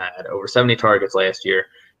 He had over 70 targets last year.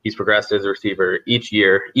 He's progressed as a receiver each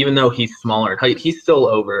year. Even though he's smaller in height, he's still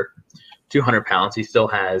over 200 pounds. He still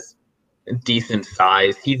has decent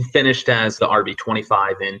size. He finished as the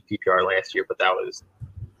RB25 in PPR last year, but that was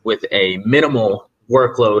with a minimal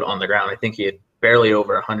workload on the ground. I think he had barely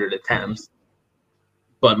over 100 attempts,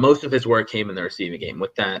 but most of his work came in the receiving game.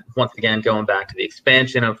 With that, once again, going back to the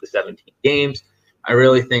expansion of the 17 games, I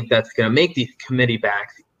really think that's going to make these committee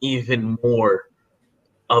backs even more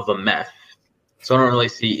of a mess. So I don't really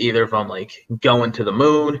see either of them like going to the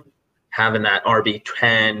moon, having that RB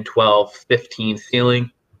 10, 12, 15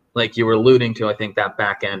 ceiling. Like you were alluding to, I think that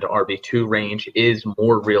back end RB2 range is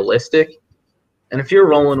more realistic. And if you're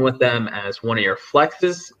rolling with them as one of your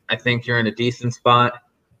flexes, I think you're in a decent spot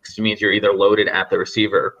because it means you're either loaded at the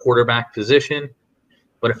receiver or quarterback position.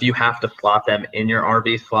 But if you have to slot them in your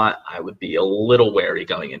RB slot, I would be a little wary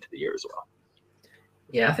going into the year as well.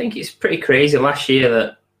 Yeah, I think it's pretty crazy last year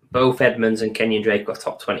that both Edmonds and Kenyon Drake were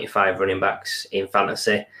top 25 running backs in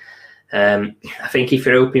fantasy. I think if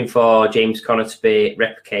you're hoping for James Conner to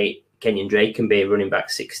replicate Kenyon Drake and be running back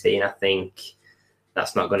 16, I think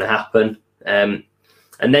that's not going to happen. And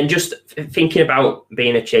then just thinking about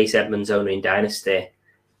being a Chase Edmonds owner in Dynasty,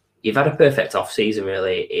 you've had a perfect off-season,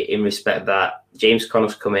 really, in respect that James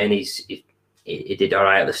Conner's come in. He did all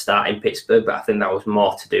right at the start in Pittsburgh, but I think that was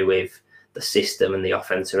more to do with the system and the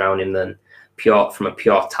offense around him than from a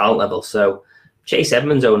pure talent level. So Chase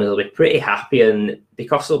Edmonds owners will be pretty happy, and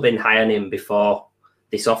because they've been high on him before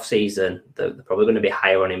this off-season, they're probably going to be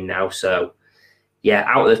higher on him now. So, yeah,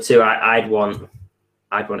 out of the two, I'd want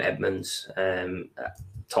Edmonds.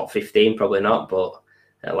 Top 15, probably not, but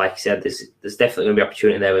like I said, there's definitely going to be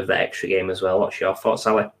opportunity there with that extra game as well. What's your thoughts,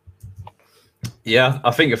 Sally? Yeah,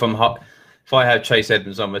 I think if I have Chase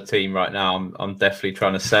Edmonds on my team right now, I'm definitely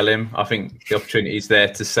trying to sell him. I think the opportunity is there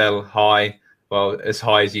to sell high, as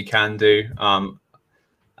high as you can do.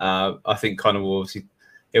 I think Connor will obviously,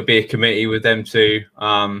 it'll be a committee with them too.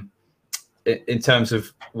 In terms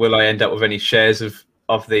of will I end up with any shares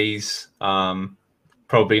of these?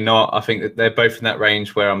 Probably not. I think that they're both in that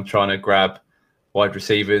range where I'm trying to grab wide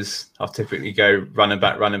receivers. I'll typically go running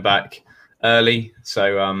back early.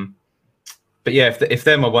 So, but yeah, if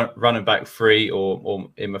they're my running back free or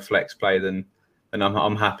in my flex play, then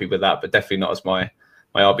I'm happy with that. But definitely not as my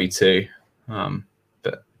RB2.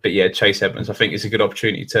 But yeah, Chase Edmonds, I think it's a good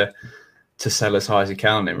opportunity to sell as high as you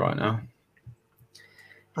can on him right now.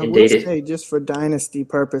 I will say, just for dynasty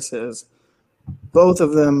purposes, both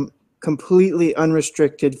of them completely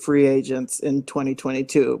unrestricted free agents in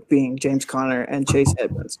 2022, being James Conner and Chase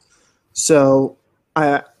Edmonds. So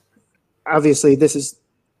obviously this is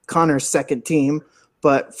Connor's second team,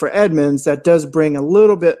 but for Edmonds, that does bring a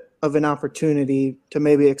little bit of an opportunity to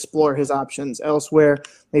maybe explore his options elsewhere,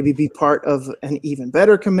 maybe be part of an even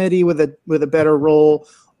better committee with a better role,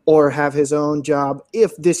 or have his own job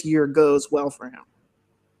if this year goes well for him.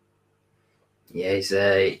 Yeah,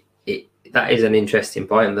 that is an interesting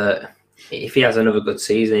point, that if he has another good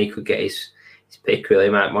season, he could get his pick really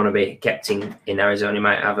might want to be kept in Arizona. He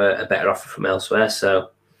might have a better offer from elsewhere.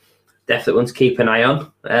 So definitely one to keep an eye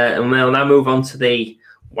on. And we'll now move on to the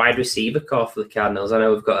wide receiver core for the Cardinals. I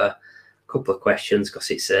know we've got a couple of questions because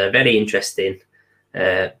it's a very interesting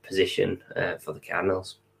position for the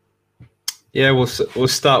Cardinals. Yeah, we'll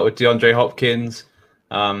start with DeAndre Hopkins.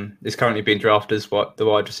 He's currently being drafted as the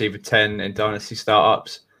wide receiver 10 in dynasty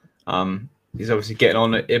startups. He's obviously getting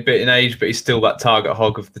on a bit in age, but he's still that target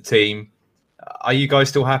hog of the team. Are you guys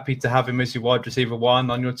still happy to have him as your wide receiver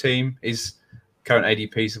 1 on your team? His current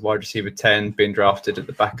ADP is wide receiver 10, being drafted at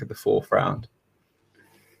the back of the 4th round.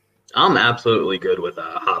 I'm absolutely good with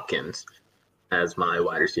Hopkins as my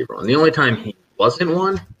wide receiver 1. The only time he wasn't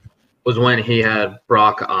one was when he had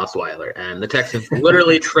Brock Osweiler, and the Texans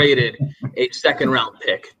literally traded a 2nd-round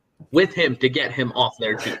pick with him to get him off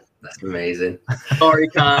their team. That's amazing. Sorry,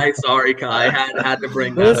 Kai. Had to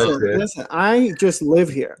bring that up. Listen, I just live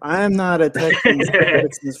here. I am not a Texans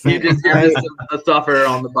fan. You're just a sufferer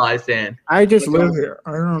on the bystand. I just live here.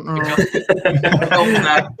 I don't know. Going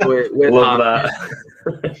back to it with Hopkins,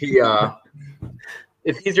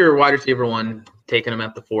 if he's your wide receiver 1, taking him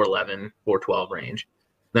at the 4'11", 4'12" range,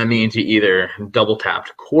 that means you either double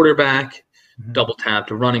tapped quarterback, double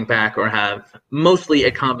tapped running back, or have mostly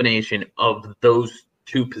a combination of those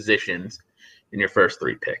 2 positions in your first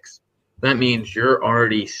 3 picks. That means you're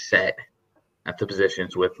already set at the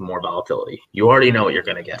positions with more volatility. You already know what you're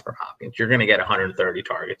going to get from Hopkins. You're going to get 130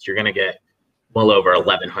 targets. You're going to get well over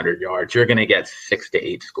 1,100 yards. You're going to get 6 to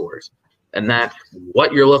 8 scores. And that's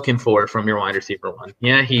what you're looking for from your wide receiver 1.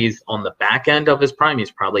 Yeah, he's on the back end of his prime.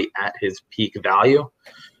 He's probably at his peak value.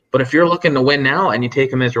 But if you're looking to win now and you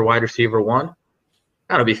take him as your wide receiver 1,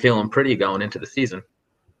 that'll be feeling pretty going into the season.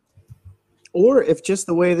 Or if just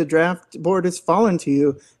the way the draft board has fallen to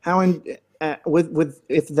you,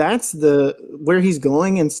 if that's where he's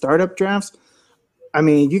going in startup drafts, I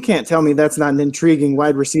mean, you can't tell me that's not an intriguing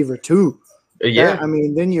wide receiver 2. Yeah, I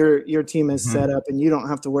mean, then your team is set up, and you don't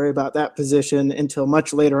have to worry about that position until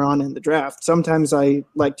much later on in the draft. Sometimes I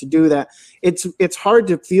like to do that. It's hard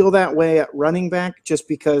to feel that way at running back, just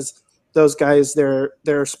because those guys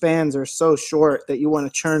their spans are so short that you want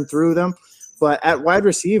to churn through them. But at wide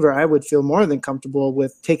receiver, I would feel more than comfortable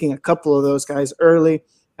with taking a couple of those guys early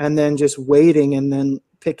and then just waiting and then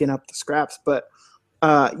picking up the scraps. But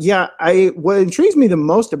what intrigues me the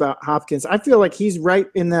most about Hopkins, I feel like he's right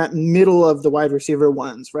in that middle of the wide receiver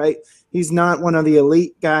 1s, right? He's not one of the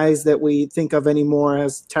elite guys that we think of anymore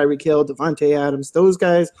as Tyreek Hill, Devontae Adams, those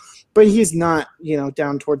guys. But he's not,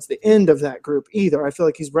 down towards the end of that group either. I feel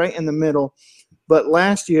like he's right in the middle. But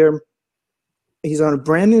last year, he's on a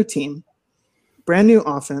brand new team. Brand new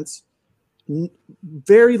offense,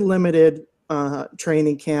 very limited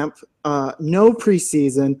training camp, no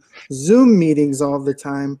preseason, Zoom meetings all the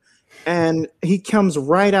time, and he comes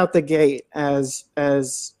right out the gate as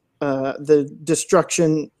the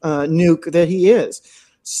destruction nuke that he is.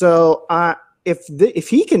 So if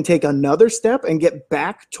he can take another step and get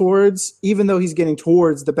back towards, even though he's getting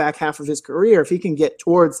towards the back half of his career, if he can get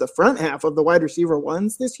towards the front half of the wide receiver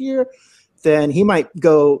 1s this year, then he might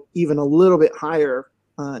go even a little bit higher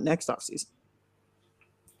next offseason.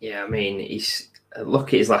 Yeah, I mean, look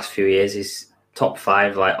at his last few years. He's top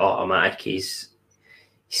 5, like automatic. He's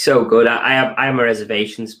so good. I have my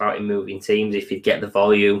reservations about him moving teams. If he'd get the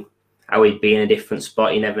volume, how he'd be in a different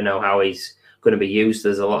spot. You never know how he's going to be used.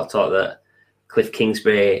 There's a lot of talk that Cliff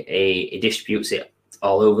Kingsbury he distributes it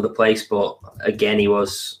all over the place, but again, he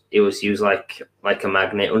was used like a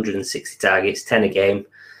magnet. 160 targets, 10 a game.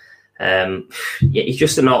 He's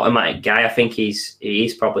just an automatic guy. I think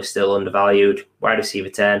he's probably still undervalued. Wide receiver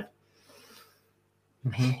 10.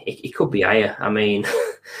 He could be higher. I mean,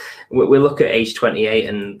 we look at age 28,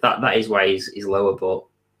 and that is why he's lower. But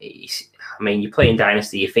you're playing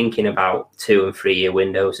Dynasty, you're thinking about 2 and 3 year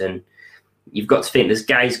windows, and you've got to think there's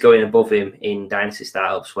guys going above him in Dynasty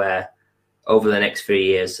startups where over the next 3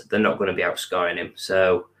 years they're not going to be outscoring him.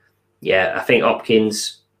 So yeah, I think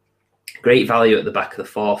Hopkins, great value at the back of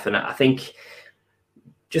the 4th, and I think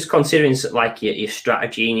just considering like your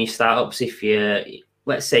strategy in your startups, if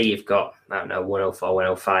let's say you've got 104,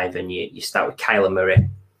 105, and you start with Kyler Murray,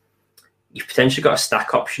 you've potentially got a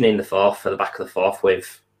stack option in the 4th for the back of the 4th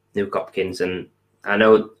with Nuke Hopkins. And I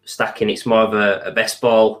know stacking, it's more of a best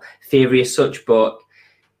ball theory as such, but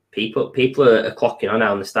people are clocking on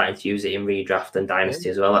now and they're starting to use it in redraft and dynasty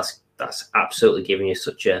as well. That's absolutely giving you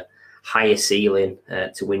such a higher ceiling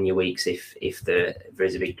to win your weeks if there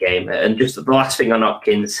is a big game. And just the last thing on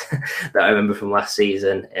Hopkins that I remember from last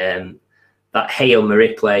season, that Hail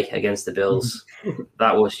Mary play against the Bills,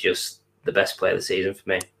 that was just the best play of the season for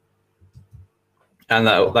me. And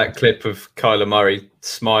that clip of Kyler Murray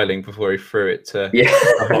smiling before he threw it to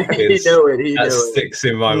Hopkins, sticks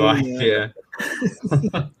in my mind. Yeah.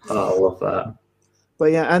 Oh, I love that.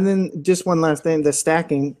 But yeah, and then just one last thing: the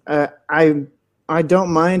stacking. I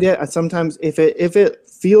don't mind it. Sometimes if it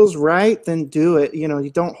feels right, then do it. You know,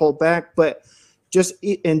 you don't hold back. But just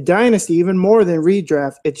in Dynasty, even more than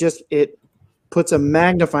redraft, it puts a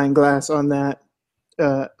magnifying glass on that.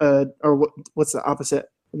 Or what's the opposite?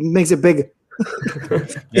 It makes it big.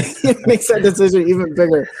 It makes that decision even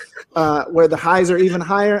bigger, where the highs are even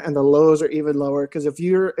higher and the lows are even lower. Because if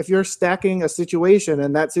you're stacking a situation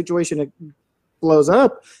and that situation blows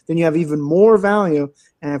up, then you have even more value.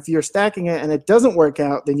 And if you're stacking it and it doesn't work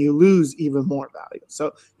out, then you lose even more value.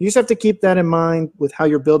 So you just have to keep that in mind with how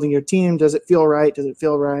you're building your team. Does it feel right? Does it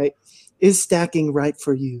feel right? Is stacking right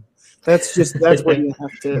for you? That's what you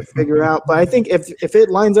have to figure out. But I think if it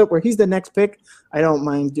lines up where he's the next pick, I don't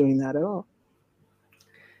mind doing that at all.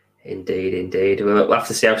 Indeed. We'll have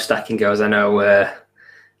to see how stacking goes. I know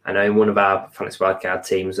in one of our Fantasy Wildcard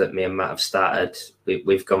teams that me and Matt have started,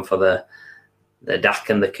 we've gone for the Dak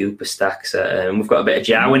and the Cooper stacks, and we've got a bit of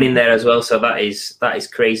Jarwin in there as well. So that is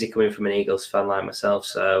crazy coming from an Eagles fan like myself.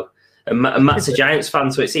 So and Matt's a Giants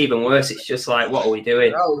fan, so it's even worse. It's just like, what are we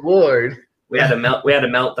doing? Oh Lord. We had a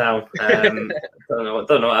meltdown. Don't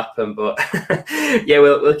know what happened, but yeah,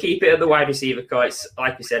 we'll keep it at the wide receiver core. It's,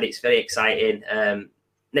 like we said, it's very exciting.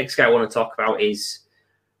 Next guy I want to talk about is,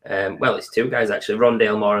 it's two guys actually,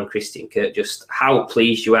 Rondale Moore and Christian Kirk. Just how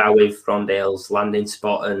pleased you are with Rondale's landing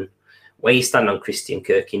spot and where you stand on Christian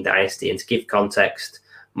Kirk in Dynasty. And to give context,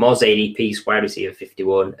 Moore's ADP is wide receiver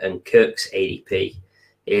 51 and Kirk's ADP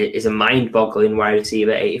is a mind-boggling wide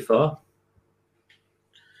receiver 84.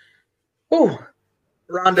 Oh,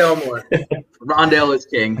 Rondale Moore. Rondale is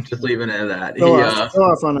king. Just leaving it at that. Go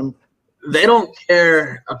off on him. They don't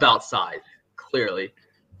care about size, clearly.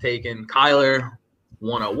 Taking Kyler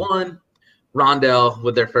 101, Rondale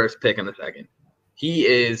with their first pick in the second. He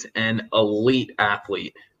is an elite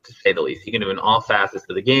athlete, to say the least. He can do in all facets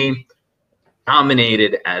of the game.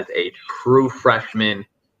 Dominated as a true freshman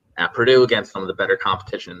at Purdue against some of the better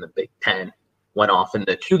competition in the Big Ten. Went off in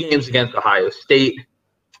the 2 games against Ohio State.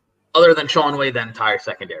 Other than Sean Wade, that entire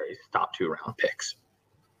secondary's top 2-round picks.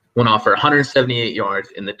 Went off for 178 yards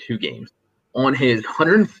in the 2 games. On his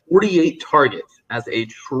 148 targets as a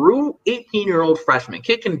true 18-year-old freshman,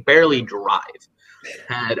 kid can barely drive,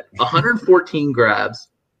 had 114 grabs,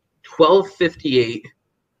 1258,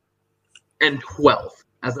 and 12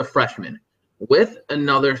 as a freshman, with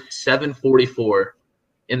another 744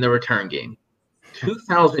 in the return game.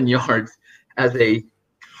 2,000 yards as a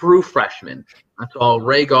true freshman. I saw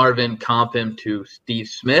Ray Garvin comp him to Steve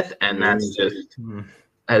Smith, and that's just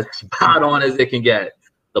as spot on as it can get.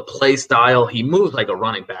 The play style, he moves like a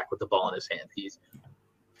running back with the ball in his hands. He's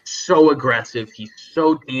so aggressive. He's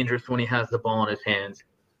so dangerous when he has the ball in his hands.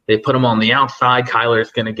 They put him on the outside. Kyler's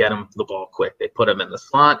going to get him the ball quick. They put him in the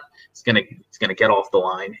slot. He's going to get off the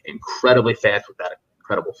line incredibly fast with that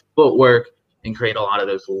incredible footwork and create a lot of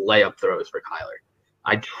those layup throws for Kyler.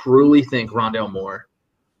 I truly think Rondale Moore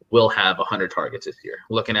will have 100 targets this year.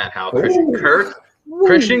 Looking at how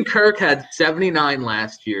Christian Kirk had 79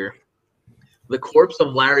 last year. The corpse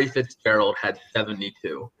of Larry Fitzgerald had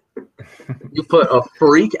 72. You put a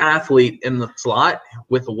freak athlete in the slot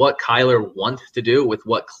with what Kyler wants to do, with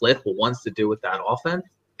what Cliff wants to do with that offense.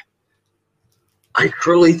 I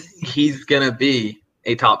truly think he's going to be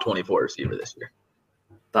a top 24 receiver this year.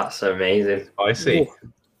 That's amazing. I see.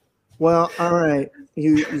 Well, all right.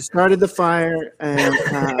 You started the fire, and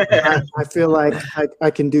I feel like I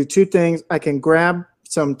can do 2 things. I can grab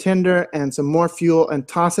some tinder and some more fuel and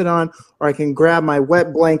toss it on, or I can grab my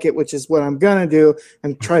wet blanket, which is what I'm gonna do,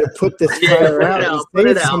 and try to put this fire out and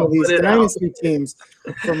save some of these dynasty teams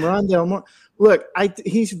from Rondale Moore. Look,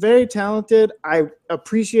 he's very talented. I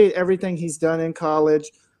appreciate everything he's done in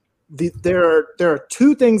college. There are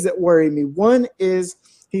 2 things that worry me. One is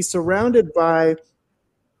he's surrounded by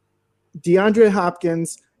DeAndre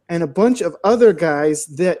Hopkins and a bunch of other guys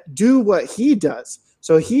that do what he does.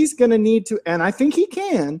 So he's going to need to, and I think he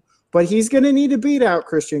can, but he's going to need to beat out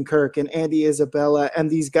Christian Kirk and Andy Isabella and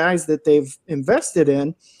these guys that they've invested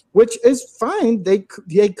in, which is fine. They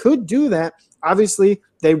could do that. Obviously,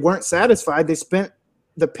 they weren't satisfied. They spent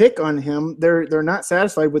the pick on him. They're not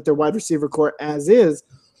satisfied with their wide receiver core as is.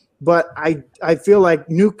 But I feel like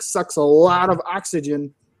Nuke sucks a lot of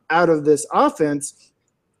oxygen out of this offense.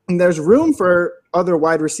 And there's room for other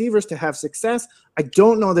wide receivers to have success. I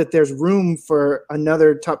don't know that there's room for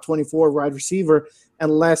another top 24 wide receiver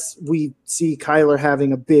unless we see Kyler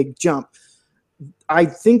having a big jump. I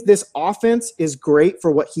think this offense is great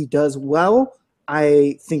for what he does well.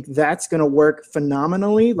 I think that's going to work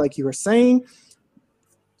phenomenally, like you were saying.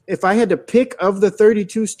 If I had to pick of the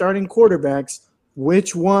 32 starting quarterbacks,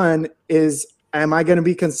 which one am I going to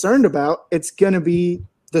be concerned about? It's going to be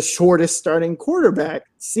the shortest starting quarterback,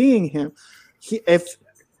 seeing him. If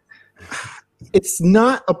it's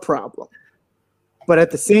not a problem, but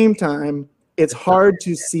at the same time, it's hard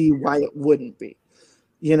to see why it wouldn't be.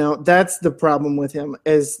 That's the problem with him,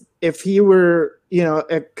 is if he were,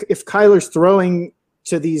 if Kyler's throwing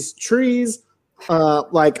to these trees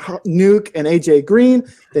like Nuke and AJ Green,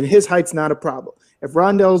 then his height's not a problem. If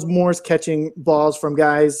Rondale Moore's catching balls from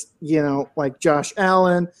guys, like Josh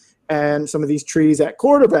Allen and some of these trees at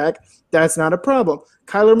quarterback, that's not a problem.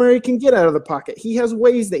 Kyler Murray can get out of the pocket. He has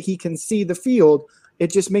ways that he can see the field.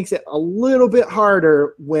 It just makes it a little bit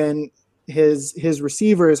harder when his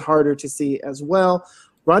receiver is harder to see as well.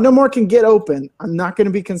 Rondale Moore can get open. I'm not going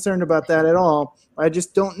to be concerned about that at all. I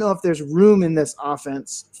just don't know if there's room in this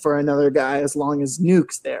offense for another guy as long as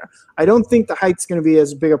Nuke's there. I don't think the height's going to be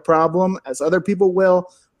as big a problem as other people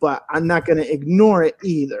will, but I'm not going to ignore it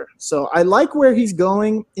either. So I like where he's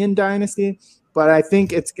going in Dynasty, but I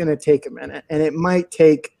think it's going to take a minute, and it might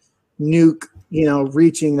take Nuke,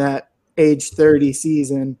 reaching that age 30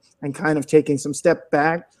 season and kind of taking some step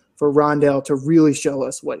back for Rondale to really show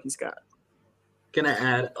us what he's got. Gonna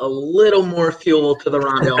add a little more fuel to the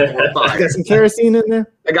Rondale Moore fire. Got some kerosene in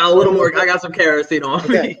there? I got a little more. I got some kerosene on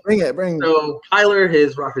me. Bring it. So Kyler,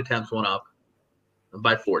 his rush attempts went up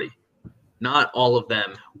by 40. Not all of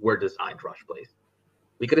them were designed rush plays.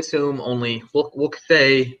 We could assume only, we'll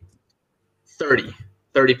say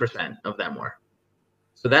 30% of them were.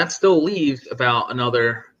 So that still leaves about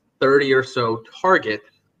another 30 or so targets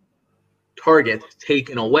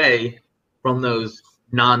taken away from those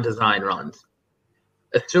non-design runs.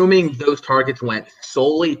 Assuming those targets went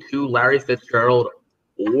solely to Larry Fitzgerald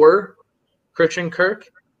or Christian Kirk,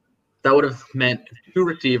 that would have meant two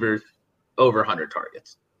receivers over 100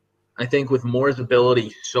 targets. I think with Moore's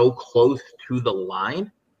ability so close to the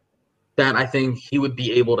line, that I think he would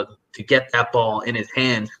be able to get that ball in his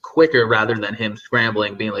hands quicker rather than him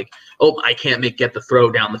scrambling, being like, oh, I can't get the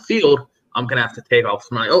throw down the field. I'm going to have to take off. So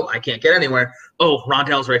I'm like, oh, I can't get anywhere. Oh,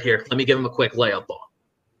 Rondale's right here. Let me give him a quick layup ball.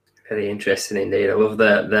 Very interesting indeed. I love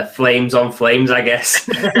the flames on flames, I guess.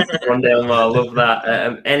 Rondale Moore, I love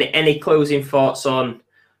that. Any closing thoughts on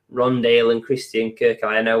Rondale and Christian Kirk?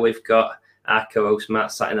 I know we've got our co-host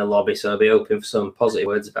Matt sat in the lobby, so I'll be hoping for some positive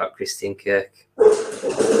words about Christian Kirk.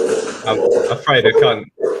 I'm afraid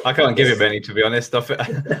I can't give him any, to be honest. I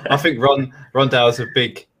think Rondale's a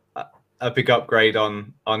big upgrade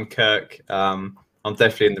on Kirk. I'm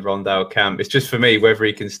definitely in the Rondale camp. It's just for me whether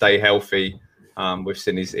he can stay healthy. We've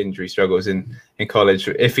seen his injury struggles in college.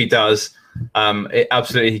 If he does,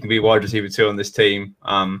 absolutely he can be wide receiver 2 on this team.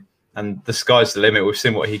 And the sky's the limit. We've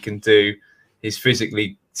seen what he can do. He's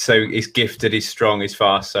physically he's gifted, he's strong, he's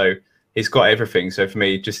fast. So he's got everything. So for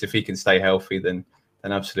me, just if he can stay healthy, then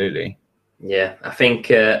absolutely. Yeah, I think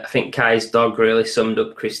Kai's dog really summed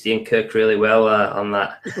up Christian Kirk really well on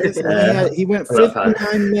that. He went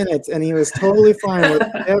 59 minutes and he was totally fine with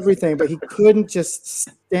everything, but he couldn't just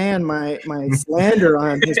stand my slander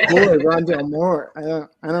on his boy Rondale Moore.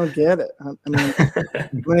 I don't get it. I mean,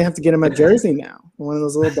 I'm gonna have to get him a jersey now, one of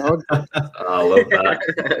those little dogs. I love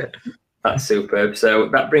that. That's superb. So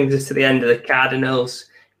that brings us to the end of the Cardinals.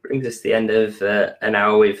 Brings us to the end of an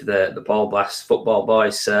hour with the Ball Blast football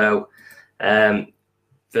boys. So.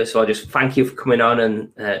 First of all, just thank you for coming on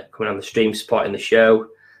and coming on the stream, supporting the show,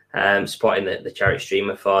 supporting the charity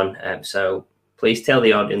streamathon. So please tell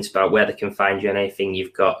the audience about where they can find you and anything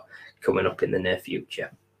you've got coming up in the near future.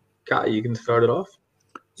 Kai, you can start it off.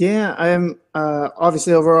 Yeah, I'm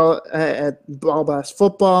obviously overall at Ball Blast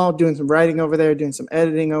Football, doing some writing over there, doing some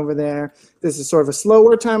editing over there. This is sort of a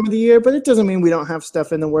slower time of the year, but it doesn't mean we don't have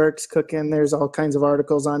stuff in the works cooking. There's all kinds of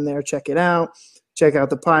articles on there. Check it out. Check out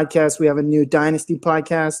the podcast. We have a new Dynasty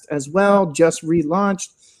podcast as well, just relaunched.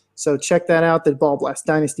 So check that out, the Ball Blast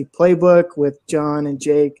Dynasty Playbook with John and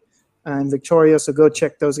Jake and Victoria. So go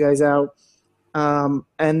check those guys out.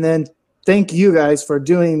 And then thank you guys for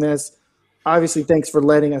doing this. Obviously, thanks for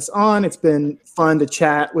letting us on. It's been fun to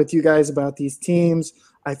chat with you guys about these teams.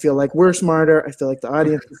 I feel like we're smarter. I feel like the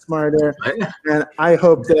audience is smarter. And I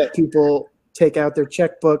hope that people take out their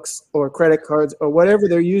checkbooks or credit cards or whatever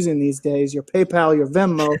they're using these days, your PayPal, your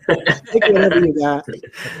Venmo, take whatever you got,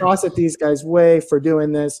 toss it these guys' way for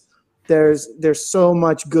doing this. There's so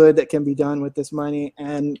much good that can be done with this money,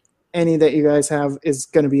 and any that you guys have is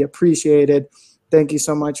going to be appreciated. Thank you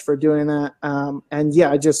so much for doing that. And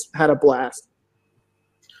yeah, I just had a blast.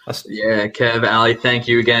 Yeah, Kev, Ali, thank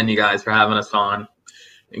you again, you guys, for having us on.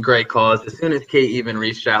 great cause. As soon as Kate even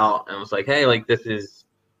reached out and was like, hey, like, this is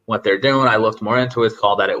what they're doing, I looked more into it,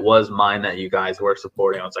 saw that it was mine that you guys were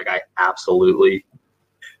supporting. I was like, I absolutely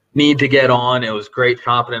need to get on. It was great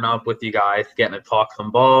chopping it up with you guys, getting to talk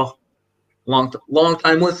some ball. Long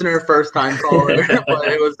time listener, first time caller, but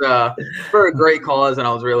it was for a great cause, and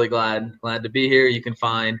I was really glad to be here. You can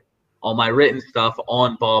find all my written stuff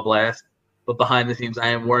on Ball Blast, but behind the scenes, I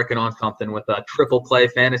am working on something with a Triple Play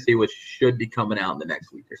Fantasy, which should be coming out in the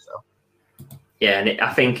next week or so. Yeah, and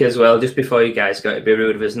I think as well, just before you guys go, it'd be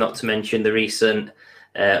rude of us not to mention the recent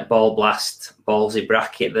Ball Blast ballsy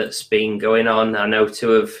bracket that's been going on. I know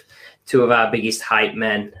two of our biggest hype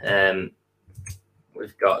men.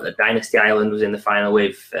 We've got the Dynasty Island was in the final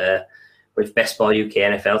with Best Ball UK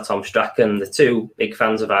NFL, Tom Strachan, the two big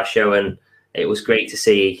fans of our show, and it was great to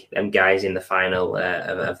see them guys in the final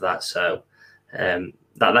of that. So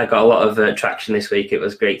that got a lot of traction this week. It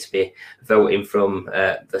was great to be voting from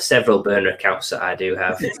the several burner accounts that I do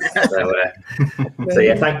have. So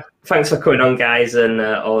yeah, thanks for coming on, guys, and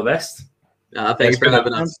all the best. Thanks for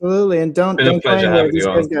having us. Absolutely, and don't go anywhere. These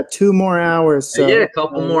guys got 2 more hours. So yeah, a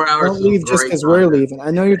couple more hours. Don't leave just because we're leaving.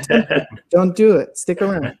 I know you're tempted. Don't do it. Stick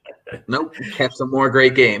around. Nope, catch some more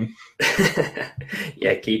great game.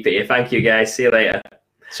 Yeah, keep it here. Thank you, guys. See you later.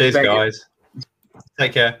 Cheers, guys.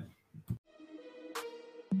 Take care.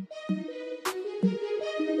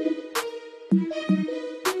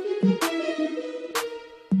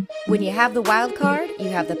 When you have the wild card, you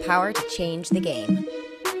have the power to change the game.